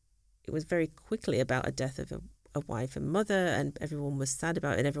it was very quickly about a death of a wife and mother, and everyone was sad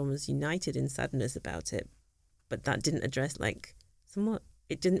about it. Everyone was united in sadness about it, but that didn't address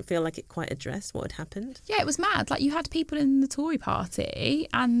it didn't feel like it quite addressed what had happened. Yeah, it was mad. Like you had people in the Tory party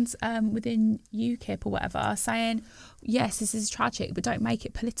and within UKIP or whatever saying, yes, this is tragic, but don't make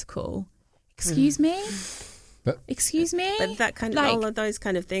it political. Excuse me? Excuse me? But that kind of, all of those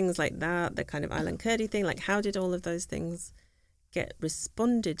kind of things like that, the kind of Alan Kurdi thing, like how did all of those things get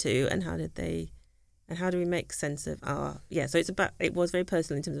responded to, and how do we make sense of it was very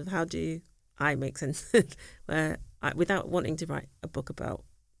personal in terms of how do I make sense where without wanting to write a book about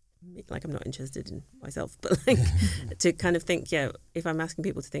me, like I'm not interested in myself, but like to kind of think, if I'm asking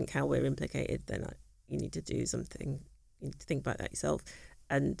people to think how we're implicated, then you need to do something, you need to think about that yourself,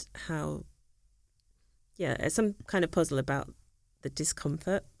 and how it's some kind of puzzle about the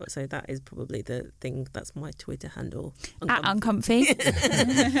discomfort. So that is probably the thing. That's my Twitter handle. Uncomfy.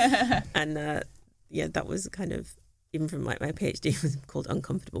 And that was kind of, even from my PhD, was called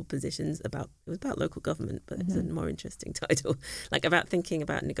Uncomfortable Positions. It was about local government, but it's a more interesting title. Like about thinking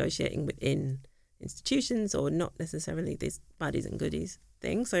about negotiating within institutions, or not necessarily these baddies and goodies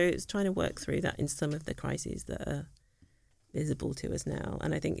thing. So it's trying to work through that in some of the crises that are visible to us now.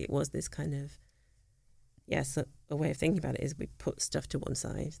 And I think it was this kind of, so a way of thinking about it is we put stuff to one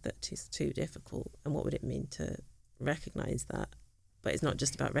side that is too difficult, and what would it mean to recognise that? But it's not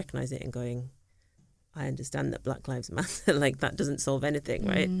just about recognising it and going, I understand that Black Lives Matter, like that doesn't solve anything,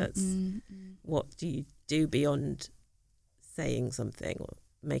 right? That's what do you do beyond saying something or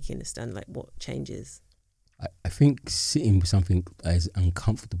making a stand, like what changes? I think sitting with something as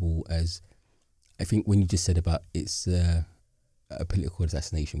uncomfortable as, I think when you just said about it's a political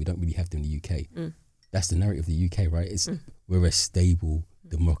assassination, we don't really have them in the UK. That's the narrative of the UK, right? We're a stable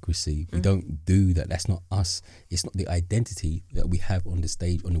democracy. We don't do that. That's not us. It's not the identity that we have on the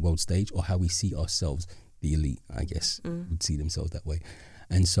stage, on the world stage, or how we see ourselves. The elite, I guess, would see themselves that way.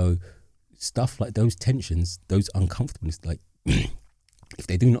 And so stuff like those tensions, those uncomfortableness, like if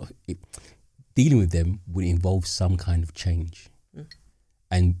they do not, dealing with them would involve some kind of change.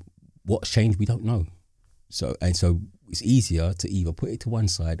 And what change, we don't know. So it's easier to either put it to one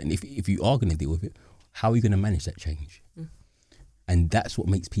side, and if you are going to deal with it, how are you going to manage that change? And that's what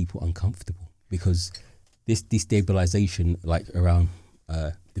makes people uncomfortable, because this destabilization, like around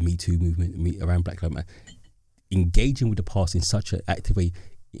the Me Too movement, around Black Lives Matter, engaging with the past in such an active way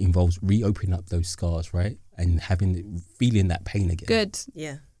involves reopening up those scars, right? And feeling that pain again. Good.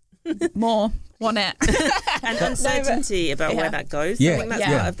 Yeah. More. Want it. And uncertainty about where that goes. Yeah. I think that's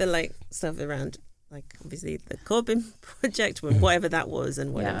part of the stuff around, like obviously the Corbyn project, whatever that was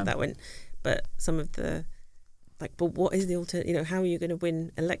and whatever that went. But some of the, but what is the alternative? How are you going to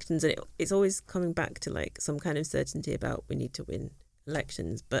win elections? And it's always coming back to like some kind of certainty about we need to win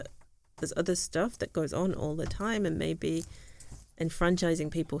elections. But there's other stuff that goes on all the time, and maybe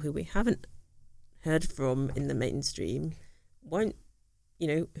enfranchising people who we haven't heard from in the mainstream won't,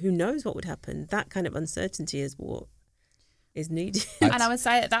 who knows what would happen? That kind of uncertainty is what is needed. And I would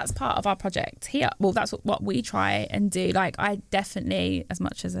say that that's part of our project here. Well, that's what we try and do. Like, I definitely, as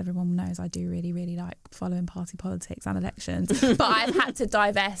much as everyone knows, I do really, really like following party politics and elections. But I've had to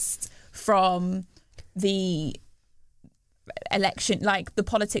divest from the election, like the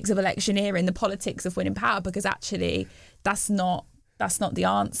politics of electioneering, the politics of winning power, because actually that's not the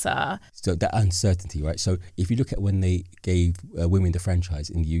answer. So that uncertainty, right? So if you look at when they gave women the franchise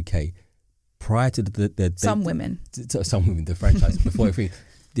in the UK, prior to some women the franchise before everything,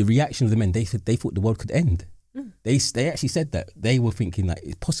 the reaction of the men, they thought the world could end. They actually said that they were thinking that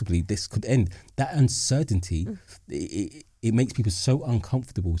possibly this could end. That uncertainty, it makes people so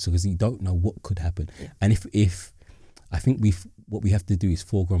uncomfortable because you don't know what could happen. Yeah. And if I think what we have to do is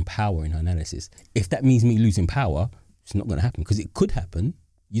foreground power in our analysis. If that means me losing power, it's not going to happen because it could happen.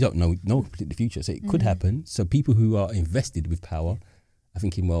 You don't know the future, so it could happen. So people who are invested with power are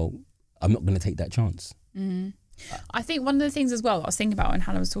thinking, well, I'm not going to take that chance. I think one of the things as well I was thinking about when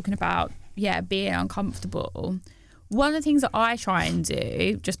Hannah was talking about, being uncomfortable. One of the things that I try and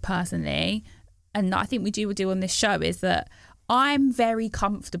do, just personally, and I think we do on this show, is that I'm very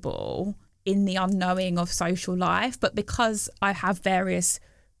comfortable in the unknowing of social life, but because I have various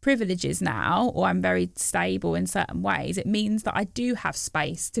privileges now, or I'm very stable in certain ways, it means that I do have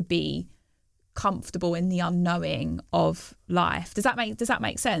space to be comfortable in the unknowing of life. Does that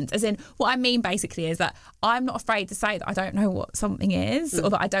make sense? As in, what I mean basically is that I'm not afraid to say that I don't know what something is, or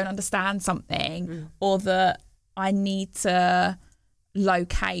that I don't understand something, or that I need to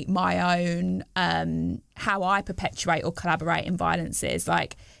locate my own how I perpetuate or collaborate in violences.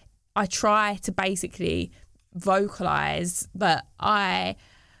 Like, I try to basically vocalise, but I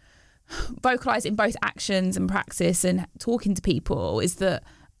vocalise in both actions and practice and talking to people, is that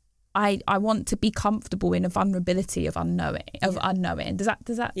I want to be comfortable in a vulnerability of unknowing. Does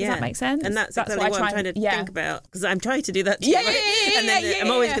that make sense? And that's exactly what I'm trying to think about, because I'm trying to do that too. And then I'm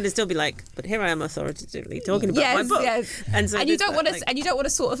always going to still be like, but here I am authoritatively talking about my book. Yes. And you don't want to, and you don't want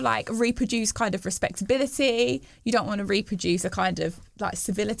to sort of like reproduce kind of respectability. You don't want to reproduce a kind of like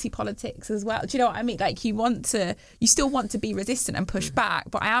civility politics as well. Do you know what I mean? Like, you still want to be resistant and push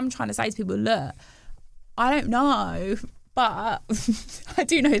back. But I am trying to say to people, look, I don't know, but I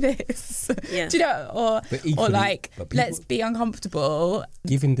do know this. Yeah. Do you know? Or like, let's be uncomfortable.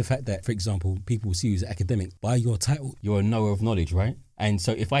 Given the fact that, for example, people see you as an academic, by your title, you're a knower of knowledge, right? And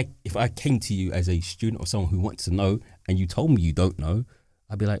so if I came to you as a student or someone who wants to know, and you told me you don't know,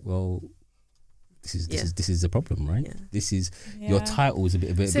 I'd be like, well, this is a problem, right? Yeah. This is your title is a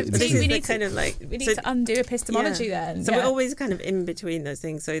bit of a. So we need to undo epistemology then. So we're always kind of in between those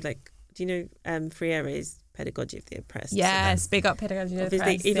things. So like, do you know Freire's Pedagogy of the Oppressed? Yes, big up Pedagogy of the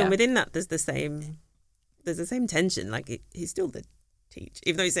Oppressed. Even within that, there's the same tension. Like, he's still the teacher,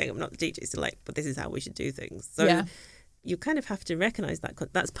 even though he's saying I'm not the teacher. He's still like, but this is how we should do things. So you kind of have to recognise that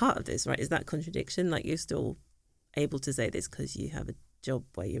that's part of this, right? Is that contradiction? Like, you're still able to say this because you have a job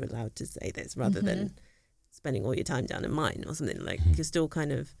where you're allowed to say this, rather than spending all your time down in mine or something. Like, you're still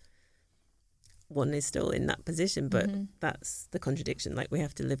kind of, one is still in that position, but that's the contradiction. Like, we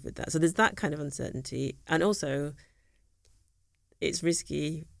have to live with that. So there's that kind of uncertainty. And also, it's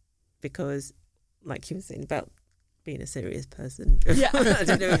risky because, like you were saying about being a serious person. Yeah. I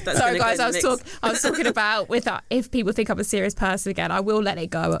don't know if that's sorry guys, I was talking about with that, if people think I'm a serious person again, I will let it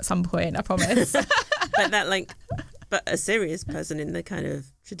go at some point, I promise. But a serious person in the kind of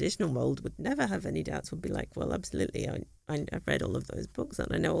traditional mould would never have any doubts, would be like, well, absolutely, I've read all of those books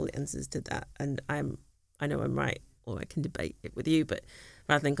and I know all the answers to that, and I know I'm right, or I can debate it with you. But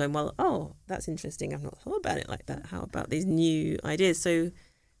rather than going, well, oh, that's interesting, I've not thought about it like that, how about these new ideas? So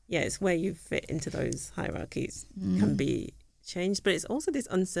yeah, it's where you fit into those hierarchies can be changed, but it's also this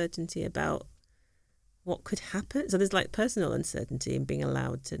uncertainty about what could happen. So there's like personal uncertainty in being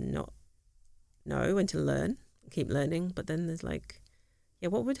allowed to not know and to learn, keep learning. But then there's like,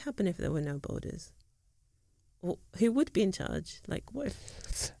 what would happen if there were no borders? Or who would be in charge? Like, what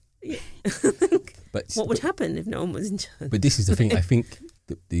if? But what would happen if no one was in charge? But this is the thing. I think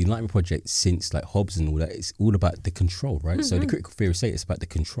the Enlightenment Project, since like Hobbes and all that, it's all about the control, right? So the critical theorists say it's about the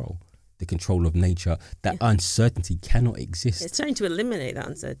control of nature. That uncertainty cannot exist. It's trying to eliminate that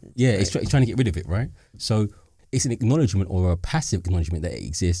uncertainty. Yeah, right? It's trying to get rid of it, right? So it's an acknowledgement, or a passive acknowledgement, that it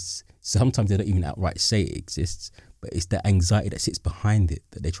exists. Sometimes they don't even outright say it exists, but it's the anxiety that sits behind it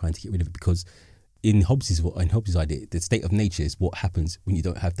that they're trying to get rid of it. Because in Hobbes' idea, the state of nature is what happens when you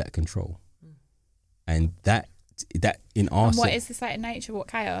don't have that control. And that in our... And what is the state of nature? What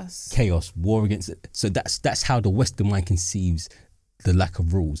chaos? Chaos, war against it. So that's how the Western mind conceives the lack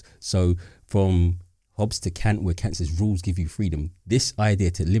of rules. So from Hobbes to Kant, where Kant says rules give you freedom, this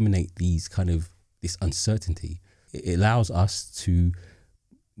idea to eliminate this uncertainty it allows us to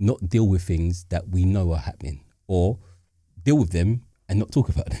not deal with things that we know are happening, or deal with them and not talk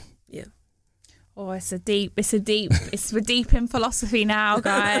about them. Yeah. Oh, we're deep in philosophy now,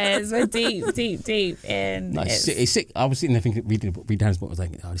 guys. We're deep in. No, it's sick. I was sitting there thinking, reading Hannah's book, I was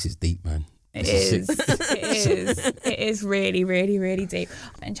like, oh, this is deep, man. It is really, really, really deep.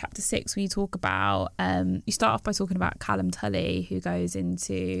 In chapter 6, we talk about, you start off by talking about Callum Tully,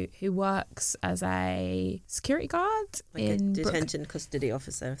 who works as a security guard in a detention custody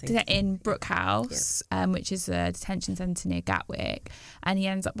officer, I think. In Brookhouse, which is a detention centre near Gatwick, and he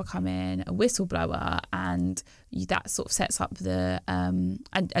ends up becoming a whistleblower, and that sort of sets up the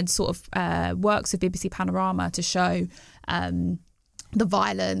and sort of works with BBC Panorama to show the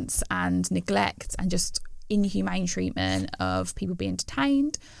violence and neglect and just inhumane treatment of people being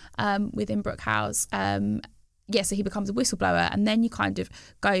detained within Brookhouse. So he becomes a whistleblower, and then you kind of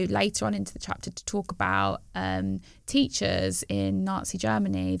go later on into the chapter to talk about teachers in Nazi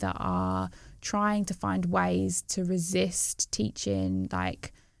Germany that are trying to find ways to resist teaching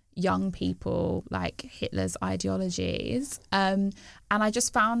like young people like Hitler's ideologies. And I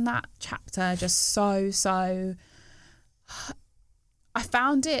just found that chapter just so I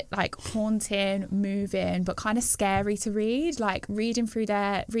found it like haunting, moving, but kind of scary to read. Like reading through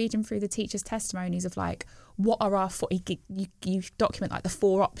the teachers' testimonies of like, what are our you document like the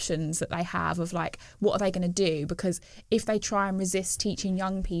 4 options that they have of like, what are they going to do? Because if they try and resist teaching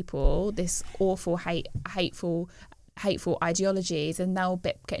young people this awful hateful ideologies, and they'll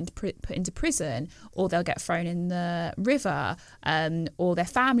get put into prison, or they'll get thrown in the river, or their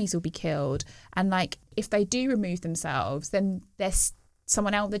families will be killed. And like, if they do remove themselves, then there's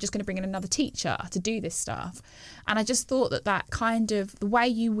someone else, they're just going to bring in another teacher to do this stuff. And I just thought that kind of the way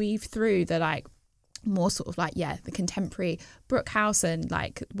you weave through the like more sort of like the contemporary Brookhouse and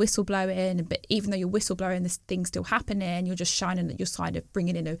like whistleblowing, but even though you're whistleblowing, this thing's still happening, you're just shining that you're kind of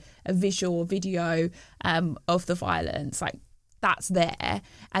bringing in a visual video of the violence, like that's there,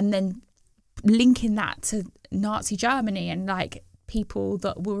 and then linking that to Nazi Germany and like people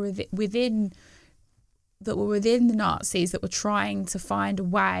that were within the Nazis that were trying to find a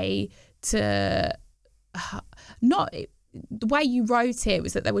way to the way you wrote it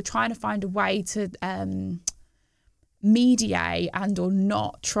was that they were trying to find a way to mediate and or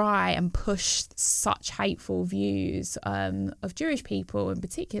not try and push such hateful views of Jewish people in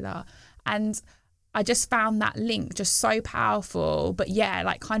particular. And I just found that link just so powerful, but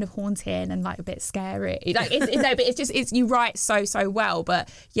like kind of haunting and like a bit scary. Like it's you write so well, but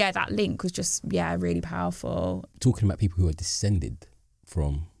that link was just really powerful. Talking about people who are descended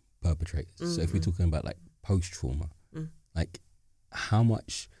from perpetrators. Mm-hmm. So if we're talking about like post-trauma, like how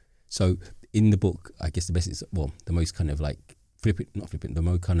much, so in the book, I guess the best is, the most kind of like the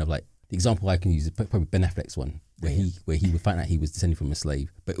most kind of like, the example I can use is probably Ben Affleck's one, where he would find out he was descended from a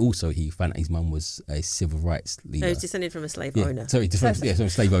slave, but also he found out his mum was a civil rights leader. No, he was descended from a slave owner. Sorry, from a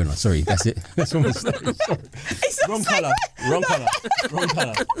slave owner. Sorry, that's it. That's from a slave. Wrong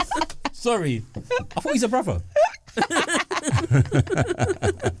colour. Sorry, I thought he's a brother.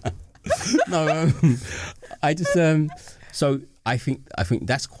 No, I just so I think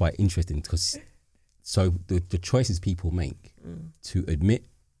that's quite interesting, because so the choices people make to admit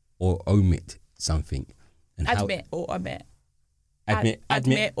or omit something, and admit or omit. Admit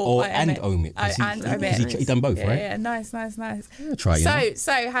or omit. He done both, right? Yeah, nice. Try.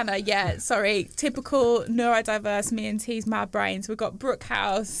 So Hannah, sorry, typical neurodiverse me and T's mad brains. We've got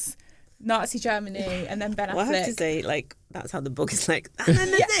Brookhouse, Nazi Germany, and then Ben Affleck. Well, I have to say, like, that's how the book is like, and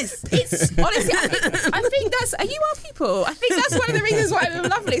then there's this. It's honestly, I think that's, are you our people? I think that's one of the reasons why I'm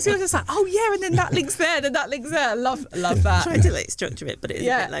lovely. So it was just like, oh yeah, and then that link's there, then that link's there. Love that. Trying to like structure it, but it's a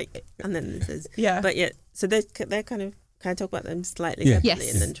bit like, and then it says, but so they're kind of talk about them slightly separately,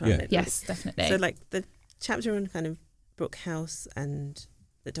 and then try and definitely. So like the chapter on kind of Brookhouse, and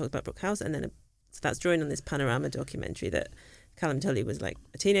that talks about Brookhouse, and then so that's drawing on this Panorama documentary that Callum Tully was like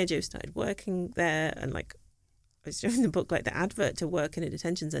a teenager who started working there, and like I was showing the book, like the advert to work in a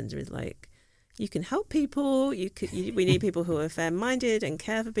detention centre is like, you can help people, we need people who are fair-minded and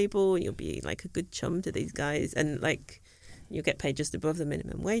care for people, and you'll be like a good chum to these guys, and like you'll get paid just above the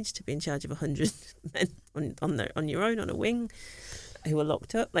minimum wage to be in charge of 100 men on your own on a wing who are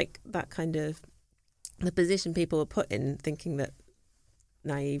locked up. Like that kind of the position people were put in, thinking that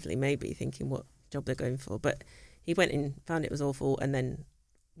naively maybe thinking what job they're going for, but he went in, found it was awful, and then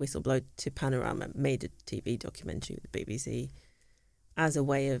whistleblowed to Panorama, made a TV documentary with the BBC as a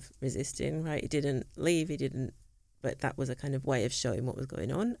way of resisting, right? He didn't leave, but that was a kind of way of showing what was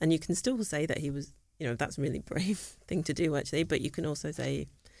going on. And you can still say that he was, that's a really brave thing to do actually, but you can also say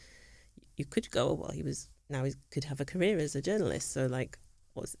you could go, well, he was now he could have a career as a journalist. So like,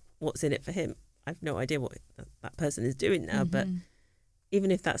 what's in it for him? I've no idea what that person is doing now, but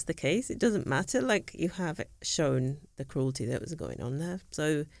even if that's the case, it doesn't matter. Like, you have shown the cruelty that was going on there.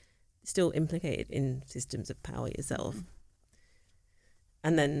 So still implicated in systems of power yourself.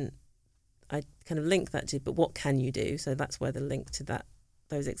 And then I kind of link that to, but what can you do? So that's where the link to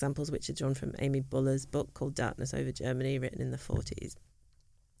those examples, which are drawn from Amy Buller's book called Darkness Over Germany, written in the 40s.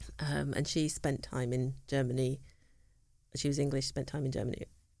 And she spent time in Germany. She was English, spent time in Germany,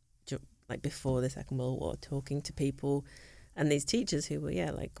 like before the Second World War, talking to people. And these teachers who were,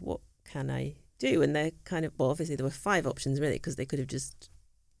 like, what can I do? And they're kind of, well, obviously there were 5 options really, because they could have just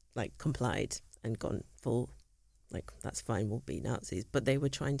like complied and gone full, like, that's fine, we'll be Nazis. But they were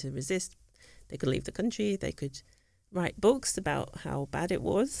trying to resist. They could leave the country. They could write books about how bad it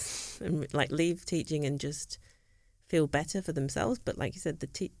was and like leave teaching and just feel better for themselves. But like you said,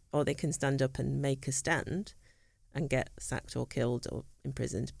 or they can stand up and make a stand and get sacked or killed or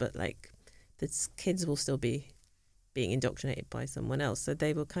imprisoned. But like, the kids will still be being indoctrinated by someone else. So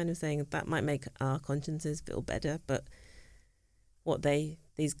they were kind of saying that might make our consciences feel better. But what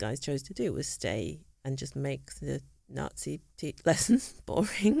these guys chose to do was stay and just make the Nazi lessons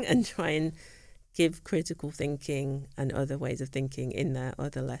boring and try and give critical thinking and other ways of thinking in their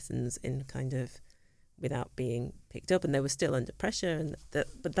other lessons in kind of without being picked up. And they were still under pressure.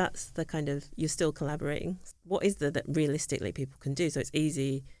 But that's the kind of, you're still collaborating. What is there that realistically people can do? So it's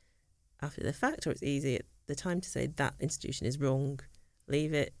easy after the fact, or it's easy at the time to say that institution is wrong,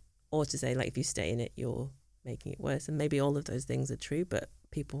 leave it, or to say, like, if you stay in it, you're making it worse. And maybe all of those things are true, but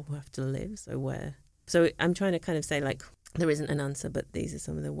people have to live. So I'm trying to kind of say, like, there isn't an answer, but these are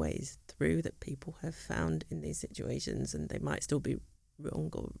some of the ways through that people have found in these situations, and they might still be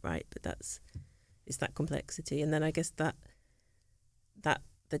wrong or right, but it's that complexity. And then I guess that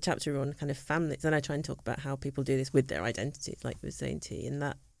the chapter on kind of families, and I try and talk about how people do this with their identities, like you were saying, T, and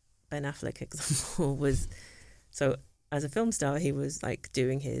that Ben Affleck example was, so as a film star, he was like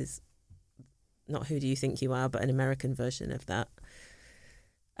doing his, not Who Do You Think You Are, but an American version of that.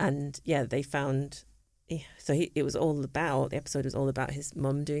 And they found, so it was all about, the episode was all about his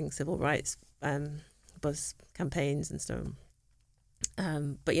mum doing civil rights bus campaigns and stuff.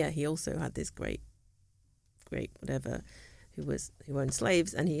 But he also had this great whatever, who owned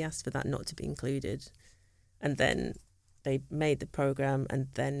slaves, and he asked for that not to be included. And then they made the program, and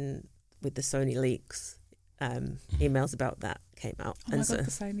then with the Sony leaks, emails about that came out. Oh my and God,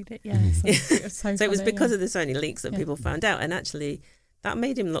 the so, Sony leaks, it was so so it was funny, because of the Sony leaks that people found out, and actually that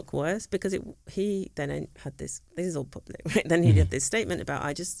made him look worse, because he then had this is all public, right? Then he did this statement about,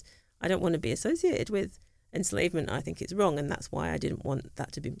 I don't want to be associated with enslavement. I think it's wrong, and that's why I didn't want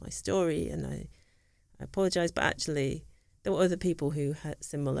that to be my story, and I apologise. But actually, there were other people who had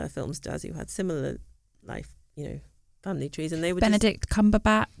similar film stars who had similar life, family trees, and they were Benedict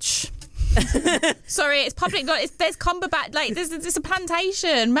Cumberbatch. Sorry, it's public. There's Cumberbatch. Like, there's a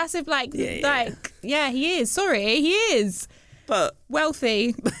plantation, massive. He is. Sorry, he is. But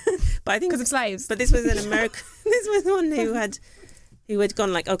wealthy, but I think because of slaves. But this was an American. This was one who had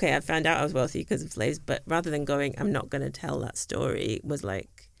gone like, okay, I found out I was wealthy because of slaves, but rather than going, I'm not going to tell that story, was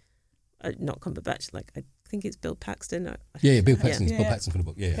like, not Cumberbatch. Like, I think it's Bill Paxton. Bill Paxton. Bill Paxton for the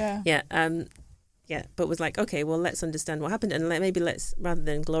book. But was like, okay, well, let's understand what happened, and let's rather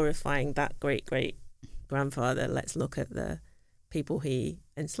than glorifying that great grandfather, let's look at the people he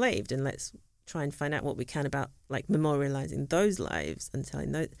enslaved, and let's try and find out what we can about, like, memorializing those lives and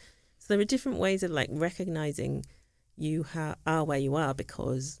telling those. So there are different ways of, like, recognizing you are where you are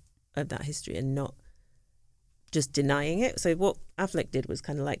because of that history, and not just denying it. So what Affleck did was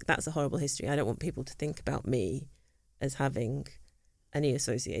kind of like, that's a horrible history. I don't want people to think about me as having any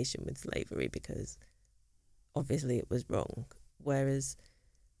association with slavery, because obviously it was wrong. Whereas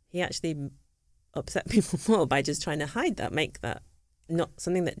he actually upset people more by just trying to hide that, make that not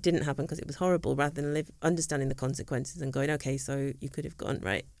something that didn't happen because it was horrible, rather than understanding the consequences and going, okay, so you could have gone,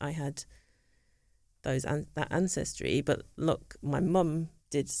 right, I had that ancestry, but look, my mum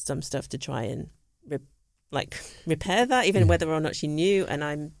did some stuff to try and repair that, even whether or not she knew,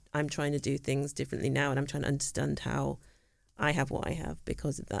 and I'm trying to do things differently now, and I'm trying to understand how I have what I have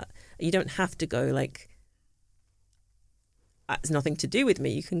because of that. You don't have to go like, it's nothing to do with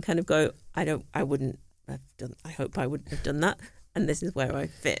me. You can kind of go, I hope I wouldn't have done that, and this is where I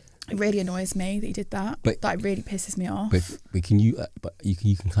fit. It really annoys me that he did that. But that really pisses me off. But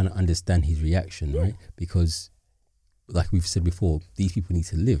you can kind of understand his reaction, right? Because, like we've said before, these people need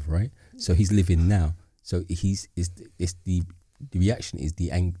to live, right? So he's living now. So the reaction is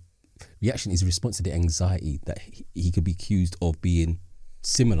a response to the anxiety that he could be accused of being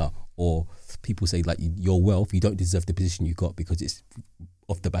similar or people say like your wealth, you don't deserve the position you got because it's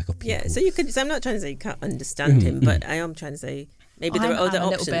off the back of people. Yeah, so you could. So I'm not trying to say you can't understand him, but I am trying to say maybe there are other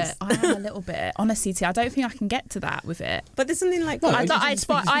options. I am a little bit. Honestly, T, I don't think I can get to that with it. But there's something like I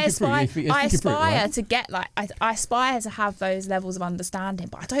aspire to get like I aspire to have those levels of understanding,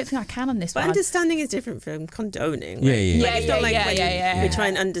 but I don't think I can on this. But understanding is different from condoning. Right? Yeah. We try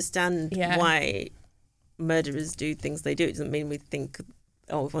and understand why murderers do things they do. It doesn't mean we think,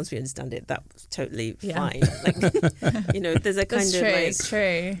 oh, once we understand it, that's totally fine. Like, there's a kind of like... It's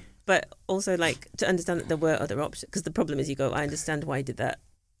true. But also, like, to understand that there were other options. Because the problem is you go, I understand why he did that.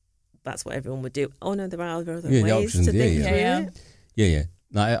 That's what everyone would do. Oh, no, there are other ways to think through it. Yeah.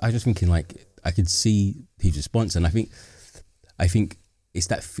 No, I was just thinking, like, I could see his response. And I think it's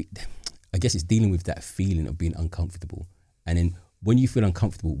that... I guess it's dealing with that feeling of being uncomfortable. And then when you feel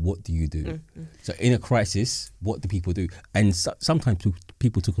uncomfortable, what do you do? Mm-hmm. So in a crisis, what do people do? And sometimes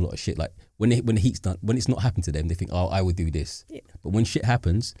people took a lot of shit. Like when the heat's done, when it's not happened to them, they think, oh, I would do this. Yeah. But when shit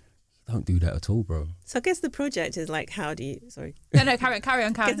happens, don't do that at all, bro. So I guess the project is like, how do you... Sorry. No, carry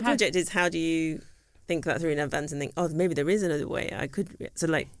on. I guess the project is how do you think that through in advance and think, oh, maybe there is another way I could... So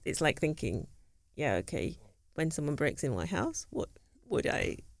like, it's like thinking, yeah, okay, when someone breaks in my house, what would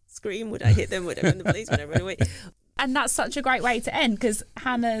I scream? Would I hit them? Would I run the police? Would I run away? And that's such a great way to end, because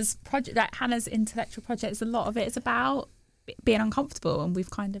Hannah's project, like Hannah's intellectual project, a lot of it is about being uncomfortable, and we've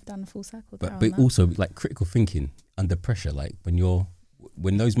kind of done a full circle. But also like critical thinking under pressure, like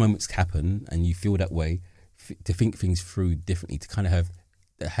when those moments happen and you feel that way, to think things through differently, to kind of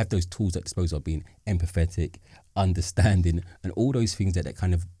have those tools at disposal of being empathetic, understanding, and all those things that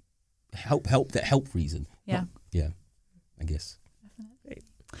kind of help reason. Yeah. I guess.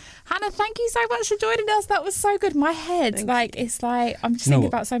 Hannah, thank you so much for joining us. That was so good. My head, it's like I'm just thinking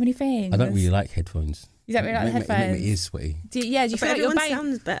about so many things. I don't really like headphones. You don't really like the headphones? It is sweaty. Do you feel like your brain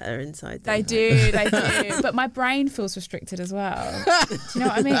sounds better inside? They do. But my brain feels restricted as well. Do you know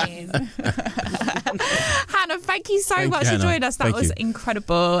what I mean? Hannah, thank you so much for joining us. That was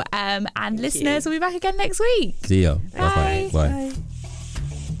incredible. And listeners, we'll be back again next week. See ya. Bye. Bye.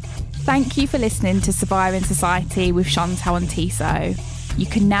 Thank you for listening to Surviving Society with Chantal and Tissot. You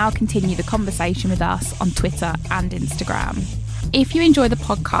can now continue the conversation with us on Twitter and Instagram. If you enjoy the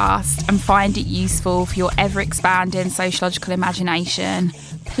podcast and find it useful for your ever-expanding sociological imagination,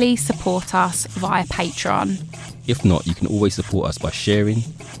 please support us via Patreon. If not, you can always support us by sharing,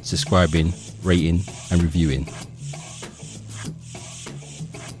 subscribing, rating and reviewing.